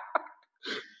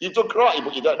 "You've done karate,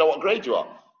 but you don't know what grade you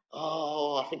are."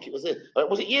 "Oh, I think it was it.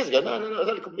 Was it years ago?" No, it was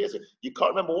only a couple of years ago." You can't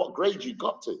remember what grade you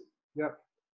got to. Yeah.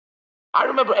 I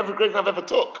remember every grade I've ever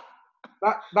took.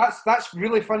 That's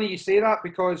really funny you say that,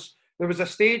 because there was a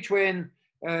stage when,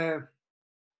 and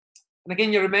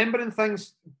again, you're remembering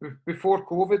things before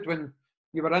COVID when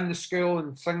you were in the school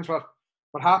and things were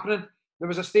happening. There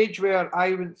was a stage where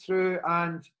I went through,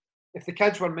 and if the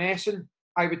kids were messing,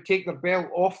 I would take their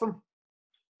belt off them.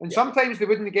 And sometimes they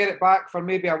wouldn't get it back for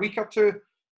maybe a week or two.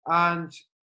 And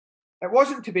it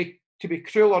wasn't to be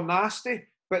cruel or nasty,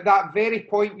 but that very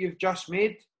point you've just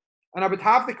made. And I would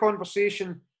have the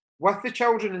conversation with the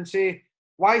children and say,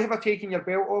 "Why have I taken your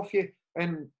belt off you?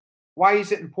 And why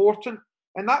is it important?"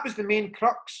 And that was the main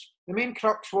crux. The main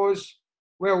crux was,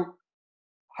 well,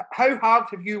 how hard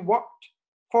have you worked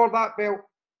for that belt?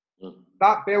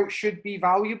 That belt should be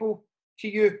valuable to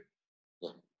you.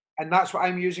 And that's what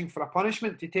I'm using for a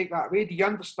punishment, to take that away. Do you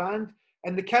understand?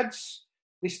 And the kids,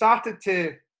 they started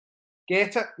to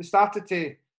get it. They started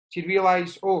to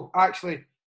realise, oh, actually,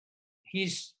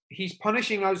 he's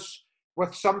punishing us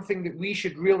with something that we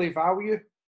should really value,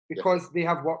 because they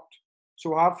have worked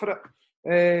so hard for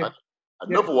it.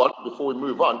 Another one, before we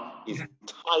move on, is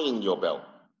tying your belt.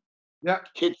 Yeah.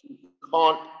 Kids who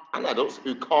can't, and adults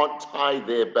who can't tie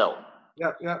their belt.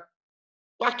 Yeah.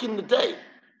 Back in the day,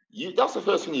 that's the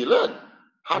first thing you learn,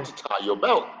 how to tie your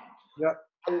belt. Yeah.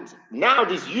 And now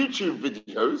there's YouTube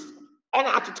videos on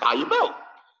how to tie your belt.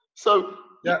 So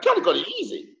you kind of got it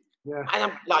easy. Yeah. And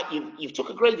I'm like, you've took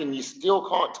a grade and you still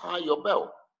can't tie your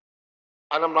belt.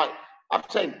 And I'm like, I'm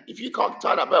saying, if you can't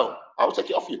tie that belt, I'll take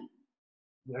it off you.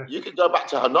 Yeah. You can go back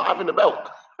to her not having a belt.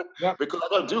 Because I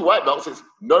don't do white belts, it's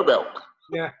no belt.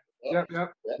 Yeah.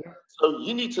 So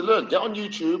you need to learn. Get on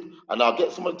YouTube, and I'll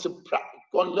get someone to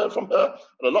go and learn from her.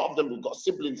 And a lot of them have got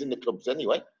siblings in the clubs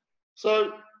anyway.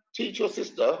 So teach your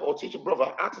sister or teach your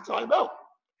brother how to tie a belt.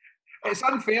 It's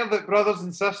unfair that brothers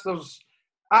and sisters.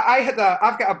 I've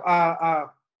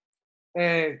got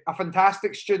a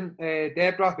fantastic student,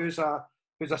 Deborah, who's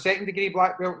a second degree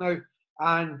black belt now,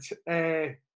 and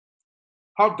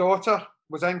her daughter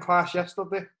was in class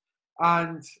yesterday,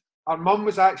 and her mum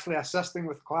was actually assisting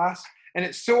with class, and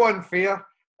it's so unfair.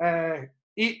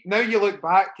 Now you look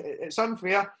back, it's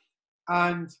unfair,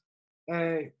 and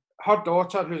her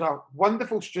daughter, who's a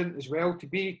wonderful student as well, to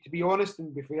be honest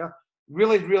and be fair,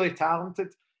 really, really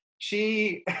talented.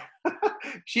 She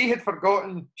had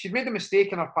forgotten, she'd made a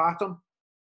mistake in her pattern.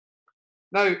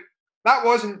 Now, that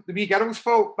wasn't the wee girl's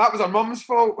fault, that was her mum's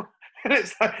fault. And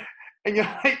it's like, and you're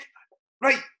like,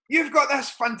 right, you've got this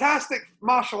fantastic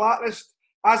martial artist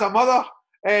as a mother,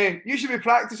 you should be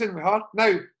practicing with her.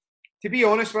 Now, to be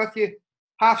honest with you,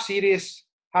 half serious,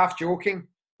 half joking,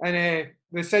 and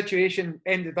the situation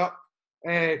ended up,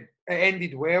 it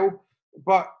ended well,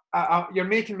 but you're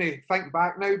making me think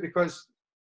back now, because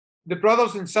the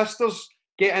brothers and sisters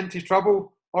get into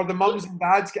trouble, or the mums and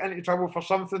dads get into trouble for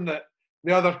something that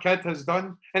the other kid has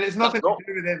done, and it's nothing to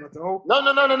do with them at all.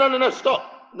 No,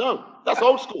 stop. No, that's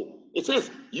old school. It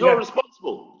is. You're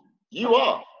responsible. You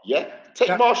are. Yeah.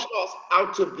 Take martial arts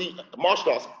out of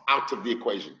the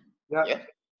equation. Yeah.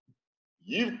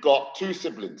 You've got two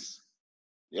siblings.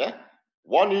 Yeah.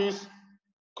 One who's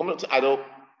coming up to adult,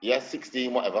 yeah,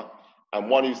 16, whatever, and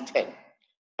one who's 10.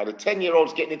 And the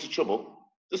 10-year-old's getting into trouble.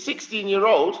 The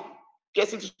 16-year-old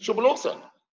gets into trouble also.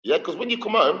 Yeah, because when you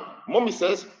come home, mommy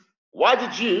says, why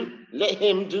did you let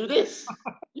him do this?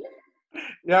 Yeah.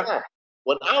 Yeah.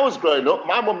 When I was growing up,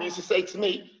 my mum used to say to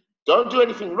me, don't do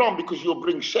anything wrong because you'll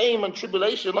bring shame and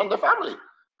tribulation on the family.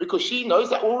 Because she knows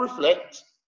that will reflect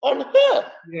on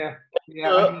her. Yeah.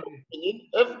 Her opinion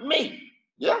of me.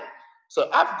 Yeah. So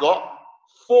I've got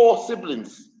 4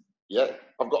 siblings. Yeah.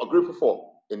 I've got a group of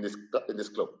 4 in this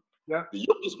club. Yeah. The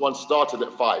youngest one started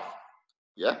at 5.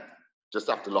 Yeah. Just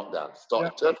after lockdown.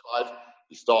 Turned 5.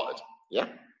 He started. Yeah.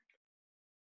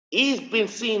 He's been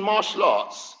seeing martial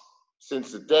arts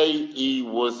since the day he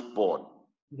was born.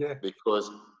 Yeah. Because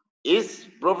his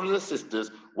brothers and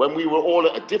sisters, when we were all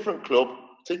at a different club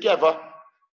together,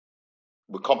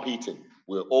 we're competing.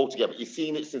 We're all together. He's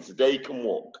seen it since the day he can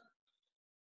walk.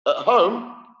 At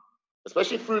home,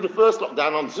 especially through the first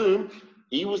lockdown on Zoom,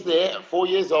 he was there at 4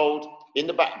 years old in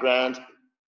the background,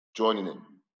 joining him.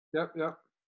 Yep.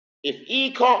 If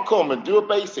he can't come and do a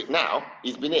basic now,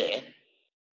 he's been here,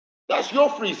 that's your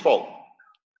freeze fault.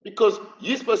 Because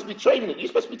you're supposed to be training him, you're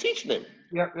supposed to be teaching him.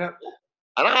 Yep.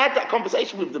 And I had that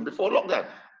conversation with them before lockdown.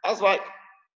 I was like,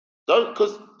 don't,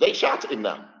 because they shout at him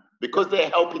now. Because they're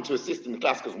helping to assist in the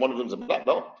class, because one of them's a black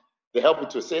belt, they're helping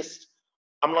to assist.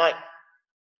 I'm like,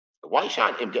 why are you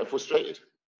shouting at him, getting frustrated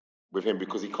with him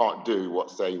because he can't do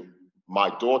what, say, my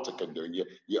daughter can do? And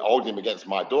you're holding him against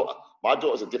my daughter. My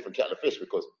daughter's a different kettle of fish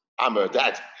because I'm her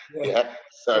dad. Yeah.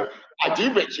 So I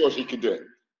do make sure she can do it.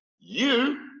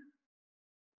 You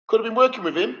could have been working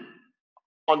with him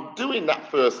on doing that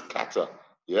first kata.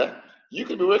 Yeah. You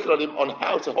could be working on him on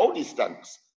how to hold his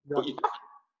stance. But you haven't.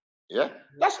 Yeah.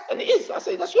 And it is. I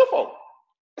say that's your fault.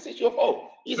 It's your fault.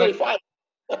 He's only 5.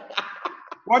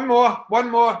 One more,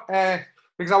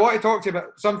 because I want to talk to you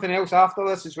about something else after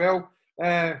this as well.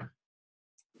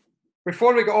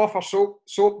 Before we get off our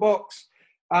soapbox,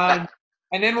 and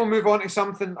then we'll move on to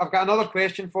something. I've got another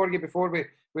question for you before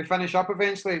we finish up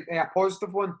eventually, a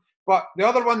positive one. But the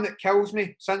other one that kills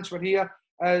me since we're here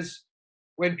is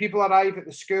when people arrive at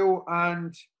the school,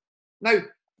 and now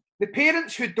the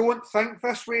parents who don't think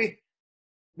this way,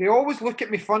 they always look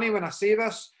at me funny when I say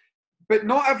this, but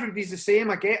not everybody's the same.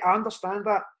 I understand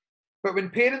that. But when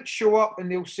parents show up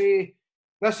and they'll say,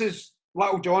 this is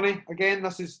little Johnny, again,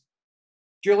 this is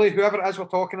Julie, whoever it is we're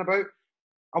talking about,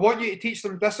 I want you to teach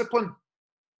them discipline.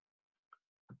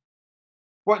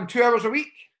 What, in 2 hours a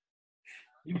week?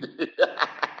 You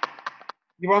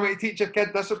want me to teach your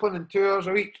kid discipline in 2 hours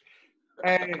a week?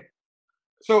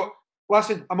 So,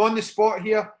 listen, I'm on the spot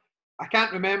here. I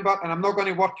can't remember, and I'm not going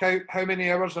to work out how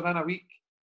many hours are in a week.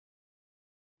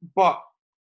 But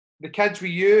the kids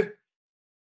with you,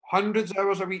 hundreds of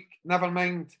hours a week, never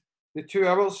mind the 2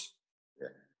 hours. Yeah.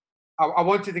 I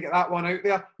wanted to get that one out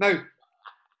there. Now,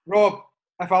 Rob,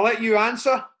 if I let you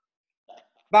answer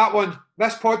that one,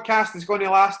 this podcast is going to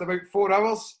last about 4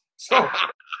 hours. So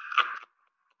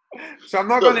I'm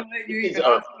not going to let you even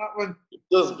answer that one. It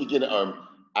does begin at home.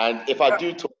 And if I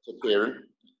do talk to a parent,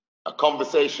 a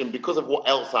conversation, because of what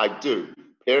else I do,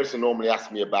 parents will normally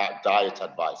ask me about diet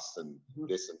advice and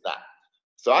this and that.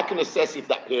 So I can assess if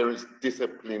that parent's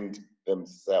disciplined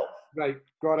themselves. Right,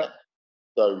 got it.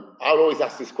 So I would always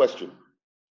ask this question.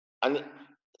 And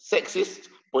sexist,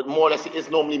 but more or less it is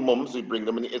normally mums who bring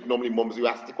them, and it is normally mums who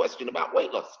ask the question about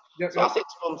weight loss. I say to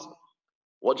mums,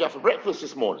 what did you have for breakfast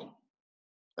this morning?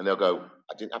 And they'll go,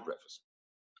 I didn't have breakfast.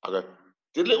 I go,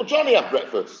 did little Johnny have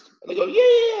breakfast? And they go,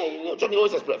 yeah, little Johnny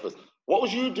always has breakfast. What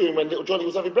was you doing when little Johnny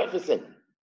was having breakfast then?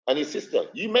 And his sister,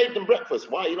 you made them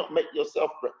breakfast. Why are you not make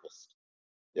yourself breakfast?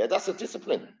 Yeah, that's a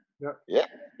discipline. Yeah.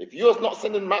 If you're not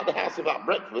sending them out the house without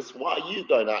breakfast, why are you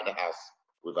going out the house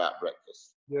without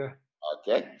breakfast? Yeah.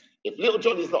 Okay. If little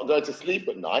Johnny's not going to sleep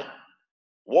at night,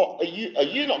 what are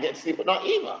you not getting to sleep at night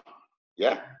either?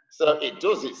 Yeah. So it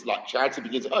does. It's like charity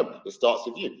begins at home. It starts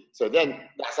with you. So then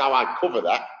that's how I cover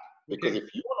that. Because if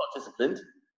you're not disciplined,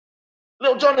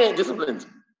 little Johnny ain't disciplined.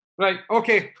 Right.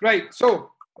 Okay. Right.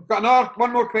 So I've got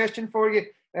one more question for you.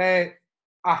 I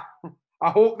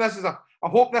hope this is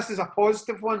a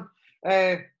positive one.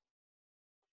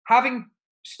 Having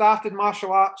started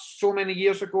martial arts so many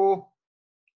years ago,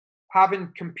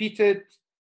 having competed,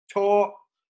 taught,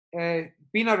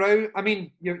 been around. I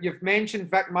mean, you've mentioned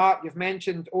Vic Mart, you've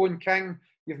mentioned Owen King,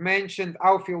 you've mentioned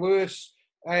Alfie Lewis.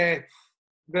 The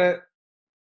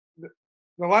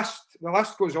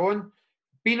list goes on.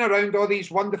 Been around all these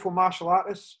wonderful martial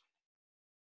artists.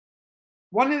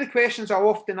 One of the questions I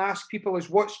often ask people is,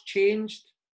 what's changed?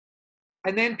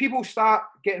 And then people start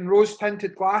getting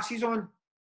rose-tinted glasses on.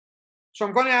 So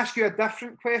I'm going to ask you a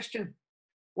different question.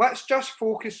 let's just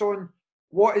focus on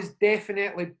what is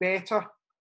definitely better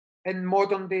in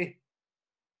modern day.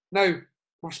 Now,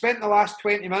 we've spent the last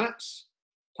 20 minutes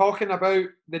talking about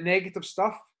the negative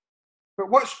stuff, but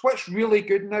what's really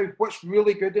good now? What's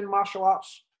really good in martial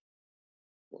arts?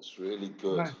 What's really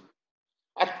good? Now.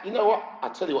 You know what?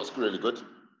 I'll tell you what's really good.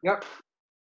 Yep.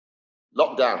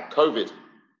 Lockdown, COVID.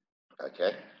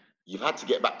 Okay. You've had to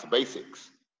get back to basics.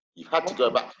 You've had to go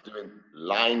back to doing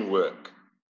line work.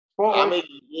 How many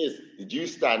years did you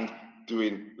stand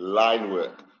doing line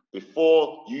work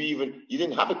before you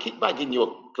didn't have a kick bag in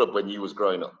your club when you was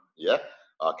growing up? Yeah.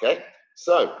 Okay.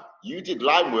 So you did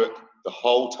line work the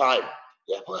whole time.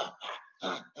 Yeah.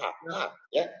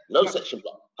 Yeah. Low section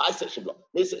block, high section block,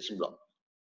 mid section block.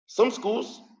 Some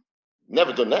schools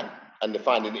never done that, and they're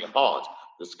finding it hard.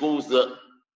 The schools that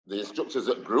the instructors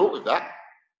that grew up with that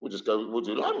will just go, we'll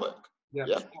do line work. Yeah.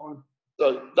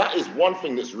 So that is one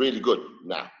thing that's really good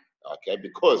now, okay,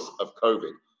 because of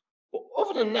COVID. But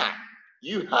other than that,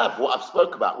 you have what I've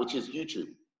spoke about, which is YouTube.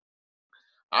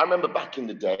 I remember back in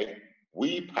the day,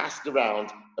 we passed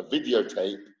around a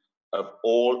videotape of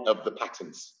all of the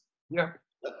patterns. Yeah.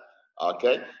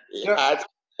 Okay. It had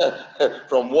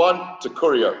from 1 to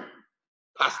choreo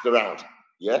passed around.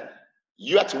 Yeah.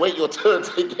 You had to wait your turn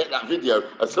to get that video,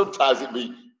 and sometimes it'd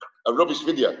be a rubbish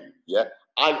video. Yeah.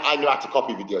 I knew how to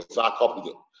copy videos, so I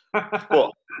copied it.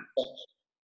 But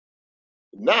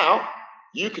now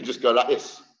you can just go like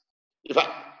this. In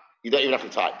fact, you don't even have to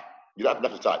type. You don't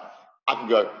have to type. I can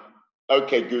go,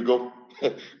 okay, Google,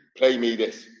 play me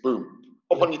this. Boom.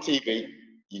 Up on your TV,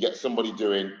 you get somebody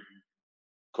doing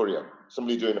choreo,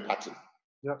 somebody doing a pattern.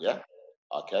 Yep. Yeah.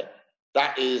 Okay.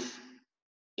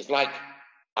 It's like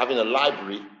having a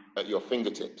library at your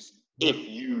fingertips if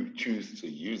you choose to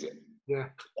use it. Yeah.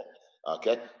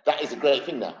 Okay. That is a great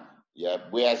thing now. Yeah.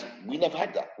 Whereas we never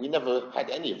had that. We never had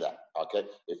any of that. Okay.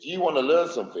 If you want to learn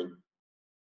something,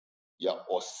 yeah,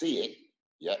 or see it,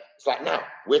 yeah, it's like now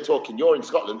we're talking. You're in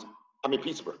Scotland. I'm in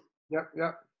Peterborough. Yep.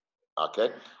 Yep. Okay.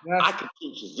 Yes. I can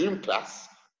teach a Zoom class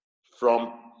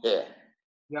from here.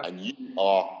 Yep. And you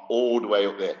are all the way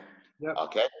up there. Yep.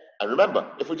 Okay. And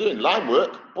remember, if we're doing line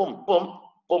work, boom, boom,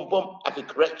 boom, boom, I can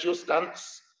correct your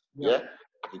stance. Yep. Yeah.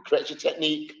 I can correct your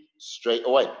technique straight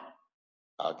away.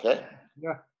 Okay.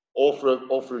 Yeah. All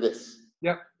through this.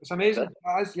 Yep. It's amazing. Okay?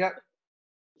 That is. Yep.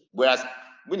 Whereas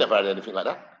we never had anything like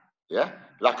that. Yeah.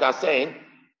 Like I was saying,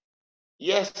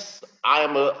 yes,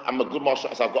 I'm a good martial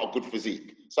artist. I've got a good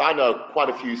physique. So I know quite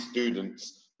a few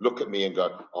students look at me and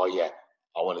go, oh yeah,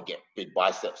 I want to get big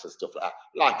biceps and stuff like that.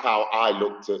 Like how I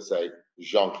looked at, say,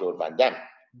 Jean-Claude Van Damme.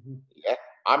 Mm-hmm. Yeah.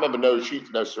 I remember No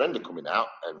Retreat, No Surrender coming out,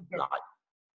 and like,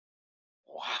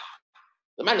 wow,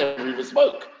 the man never even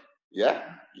spoke. Yeah.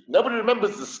 Nobody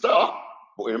remembers the star,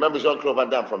 but we remember Jean-Claude Van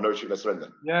Damme from No Retreat, No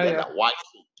Surrender. Yeah. That white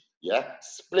suit. Yeah.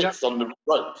 Splits on the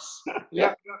ropes.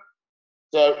 Yeah.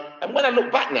 So, and when I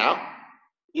look back now,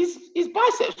 his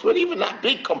biceps weren't even that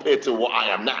big compared to what I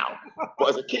am now. But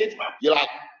as a kid, you're like,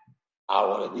 I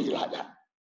want to be like that.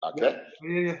 Okay.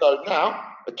 Yeah. So now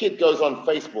a kid goes on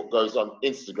Facebook, goes on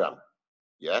Instagram.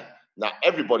 Yeah. Now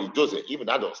everybody does it. Even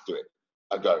adults do it.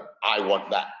 I go, I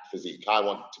want that physique. I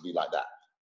want to be like that.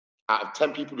 Out of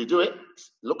 10 people who do it,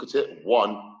 look at it,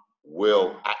 1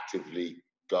 will actively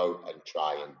go and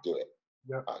try and do it.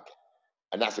 Yeah. Okay.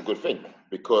 And that's a good thing,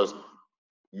 because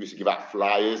you used to give out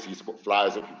flyers. You used to put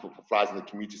flyers up. You put flyers in the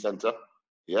community center.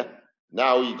 Yeah.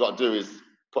 Now all you got to do is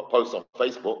put posts on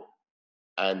Facebook,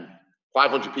 and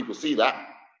 500 people see that.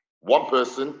 1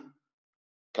 person,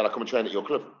 can I come and train at your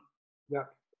club? Yeah.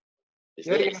 It's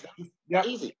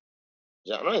easy.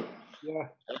 You know what I mean? Yeah.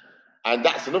 And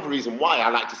that's another reason why I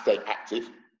like to stay active.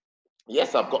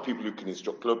 Yes, I've got people who can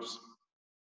instruct clubs,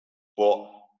 but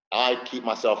I keep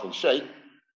myself in shape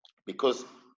because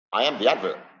I am the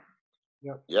advert.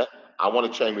 Yeah. Yeah. I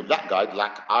want to train with that guy.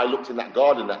 Like I looked in that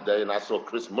garden that day and I saw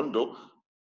Chris Mundell.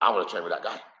 I want to train with that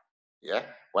guy. Yeah.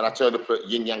 When I turned up at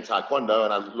Yin Yang Taekwondo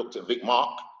and I looked at Vic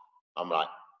Mark, I'm like,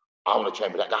 I want to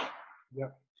train with that guy. Yeah.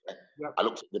 Yeah. I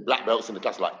looked at the black belts in the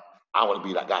class like, I want to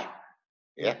be that guy.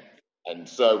 Yeah. And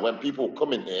so when people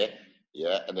come in here,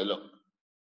 yeah, and they look,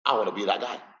 I want to be that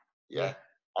guy. Yeah.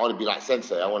 I want to be like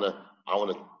Sensei. I want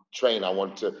to train. I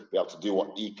want to be able to do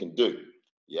what he can do.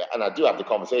 Yeah. And I do have the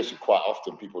conversation quite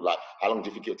often. People like, how long do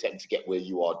you think it'll take to get where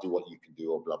you are, do what you can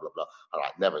do, or blah, blah, blah. I'm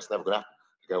like, never. It's never going to happen.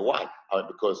 I go, why? I went,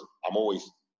 because I'm always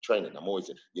training.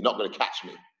 You're not going to catch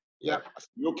me. Yeah.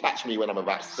 You'll catch me when I'm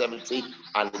about 70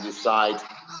 and decide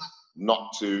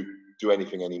not to do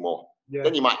anything anymore. Yeah.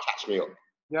 Then you might catch me up.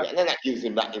 Yeah. And then that gives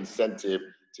him that incentive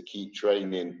to keep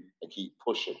training and keep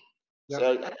pushing. Yeah.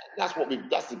 So that's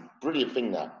the brilliant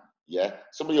thing now. yeah,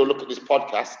 somebody will look at this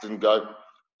podcast and go,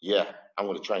 yeah, I'm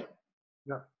going to train.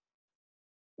 Yeah.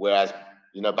 Whereas,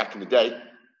 you know, back in the day,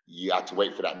 you had to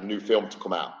wait for that new film to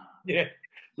come out. Yeah.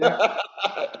 Yeah.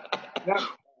 Yeah.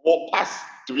 Walk past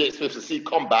to be exposed to see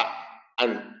combat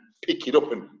and pick it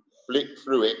up and flick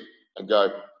through it and go,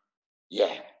 yeah.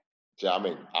 Do you know what I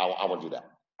mean? I want to do that.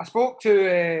 I spoke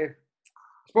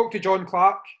to John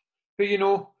Clark, who you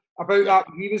know, about that.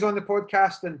 He was on the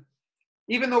podcast, and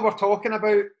even though we're talking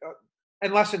about,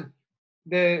 and listen,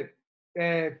 the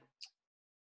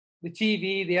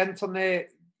TV, the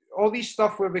internet, all these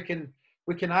stuff where we can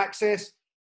access.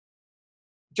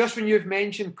 Just when you've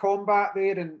mentioned combat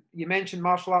there, and you mentioned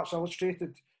Martial Arts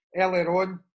Illustrated earlier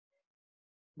on,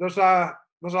 there's a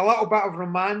little bit of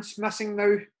romance missing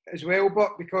now as well,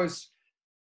 but because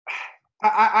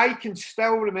I can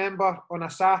still remember on a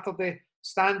Saturday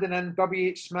standing in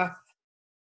W.H. Smith,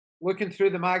 looking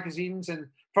through the magazines, and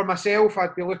for myself,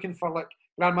 I'd be looking for like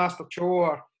Grandmaster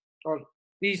Cho or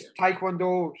these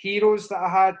Taekwondo heroes that I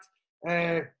had,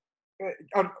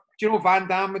 or do you know Van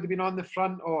Damme would have been on the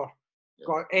front, or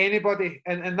got anybody,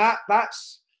 and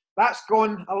that's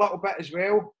gone a little bit as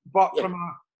well. But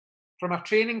from a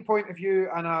training point of view,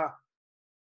 and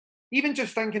even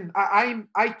just thinking,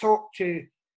 I talk to,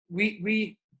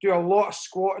 we do a lot of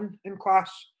squatting in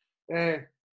class.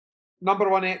 Number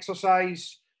one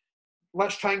exercise,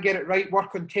 let's try and get it right,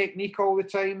 work on technique all the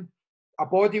time, a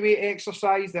bodyweight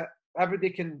exercise that everybody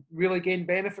can really gain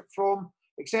benefit from,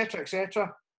 etc.,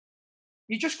 etc.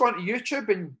 You just go onto YouTube,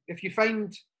 and if you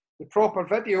find the proper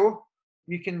video,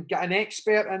 you can get an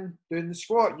expert in doing the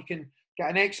squat, you can get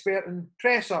an expert in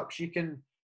press-ups, you can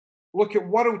look at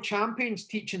world champions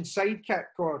teaching sidekick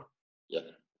or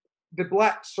the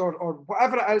blitz or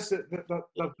whatever it is that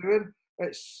they're doing.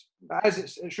 It's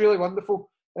really wonderful.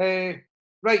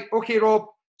 Right, okay, Rob,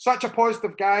 such a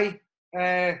positive guy.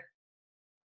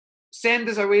 Send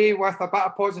us away with a bit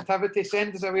of positivity.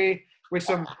 Send us away with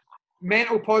some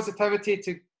mental positivity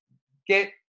to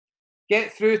get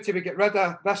through till we get rid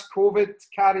of this COVID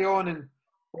carry on and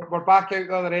we're back out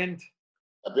the other end.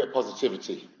 A bit of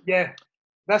positivity. Yeah,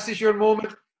 this is your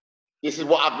moment. This is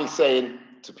what I've been saying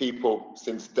to people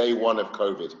since day one of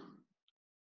COVID.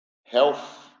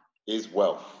 Health is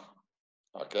wealth.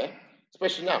 Okay?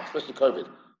 Especially now, especially COVID.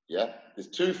 Yeah? There's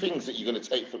two things that you're going to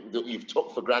take that you've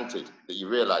took for granted that you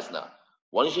realize now.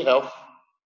 One is your health,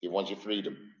 the one's your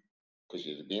freedom. Because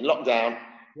you're being locked down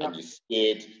and you're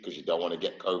scared because you don't want to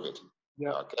get COVID.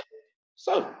 Yeah. Okay?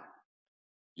 So,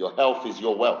 your health is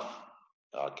your wealth.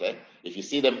 Okay? If you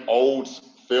see them old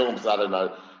films, I don't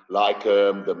know, like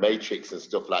The Matrix and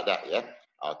stuff like that, yeah?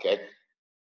 Okay?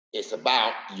 It's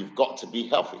about you've got to be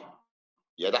healthy.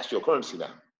 Yeah, that's your currency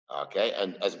now. Okay?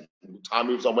 And as time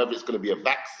moves on, whether it's going to be a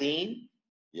vaccine,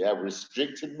 yeah,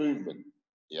 restricted movement,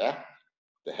 yeah?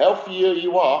 The healthier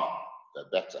you are, the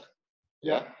better.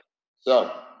 Yeah?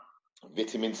 So,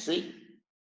 vitamin C,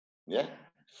 yeah?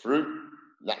 Fruit,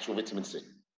 natural vitamin C.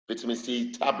 Vitamin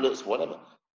C tablets, whatever.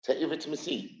 Take your vitamin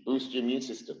C, boost your immune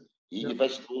system. Eat your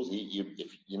vegetables.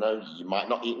 If you know you might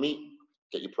not eat meat,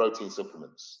 get your protein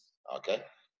supplements. Okay,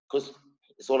 because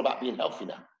it's all about being healthy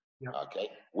now. Okay,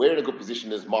 we're in a good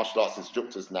position as martial arts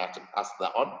instructors now to pass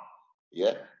that on.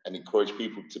 Yeah, and encourage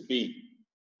people to be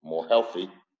more healthy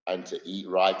and to eat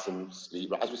right and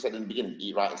sleep right. As we said in the beginning,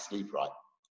 eat right and sleep right,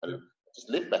 and just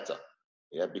live better.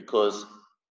 Yeah, because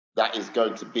that is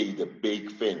going to be the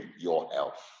big thing, your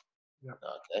health.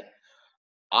 Okay.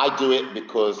 I do it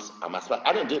because I'm asthmatic.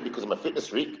 I don't do it because I'm a fitness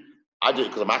freak. I do it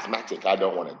because I'm asthmatic. I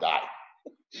don't want to die.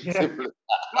 Yeah.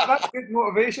 That's good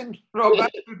motivation, Rob.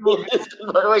 That's good motivation. It's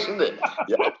good motivation, isn't it?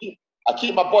 Yeah, I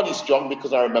keep my body strong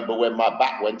because I remember when my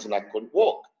back went and I couldn't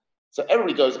walk. So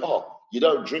everybody goes, oh, you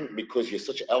don't drink because you're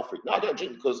such an health freak. No, I don't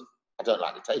drink because I don't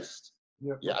like the taste.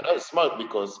 Yeah, I don't smoke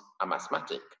because I'm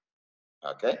asthmatic.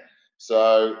 Okay?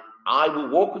 So I will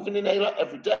walk with an inhaler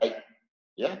every day.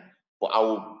 Yeah? But I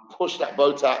will push that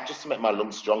boat out just to make my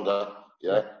lungs stronger.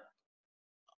 Yeah.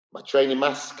 My training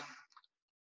mask.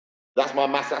 That's my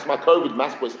mask. That's my COVID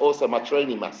mask, but it's also my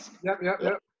training mask. Yep.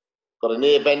 Got an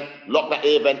ear vent. Lock that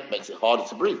ear vent. Makes it harder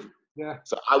to breathe. Yeah.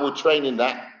 So I will train in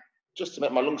that just to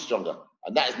make my lungs stronger.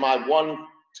 And that is my one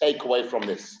takeaway from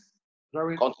this.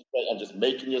 Brilliant. Concentrate on just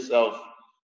making yourself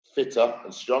fitter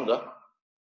and stronger,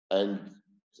 and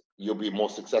you'll be more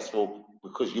successful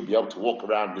because you'll be able to walk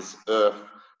around this earth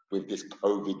with this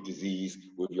COVID disease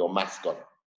with your mask on.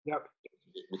 Yep.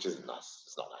 Which isn't nice.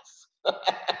 It's not nice.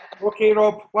 Okay,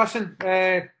 Rob. Listen, got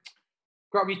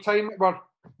a wee time.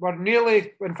 We're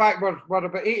nearly. In fact, we're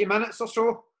about 80 minutes or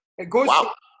so. It goes.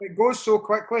 Wow. It goes so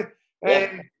quickly.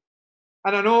 And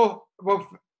I know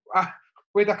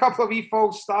we had a couple of wee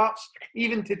false starts,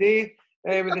 even today,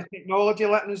 with the technology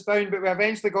letting us down, but we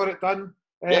eventually got it done.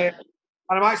 Yeah.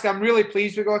 And I'm really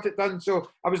pleased we got it done. So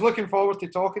I was looking forward to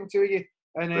talking to you,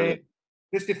 and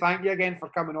just to thank you again for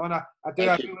coming on. I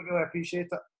really appreciate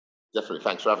it. Definitely.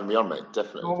 Thanks for having me on, mate.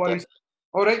 Definitely. No worries. Definitely.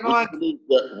 All right, man. Would you believe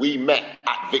that we met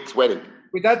at Vic's wedding?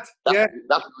 We did. That's yeah.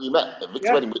 That's when we met at Vic's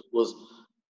wedding, which was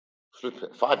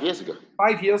 5 years ago.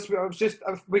 5 years.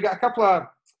 We got a couple of.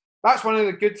 That's one of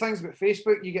the good things about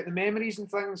Facebook. You get the memories and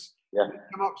things. Yeah.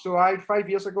 Come up. So 5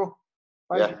 years ago.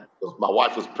 Yeah. My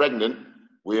wife was pregnant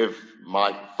with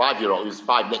my 5-year-old, who's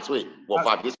 5 next week. Well,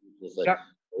 5 years ago.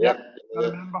 Yep. I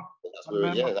remember. That's a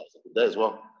good day as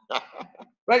well.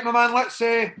 Right, my man. Let's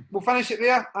we'll finish it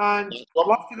there, and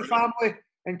love to the family,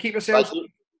 and keep yourselves.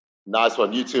 Nice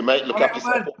one. You too, mate. Look after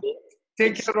yourself.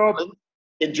 Take care, Rob.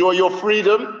 Enjoy your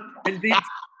freedom. Indeed.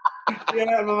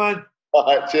 Yeah, my man. All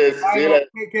right, cheers. Bye, see you later.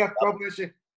 Take care. God bless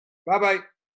you. Bye-bye.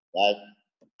 Bye.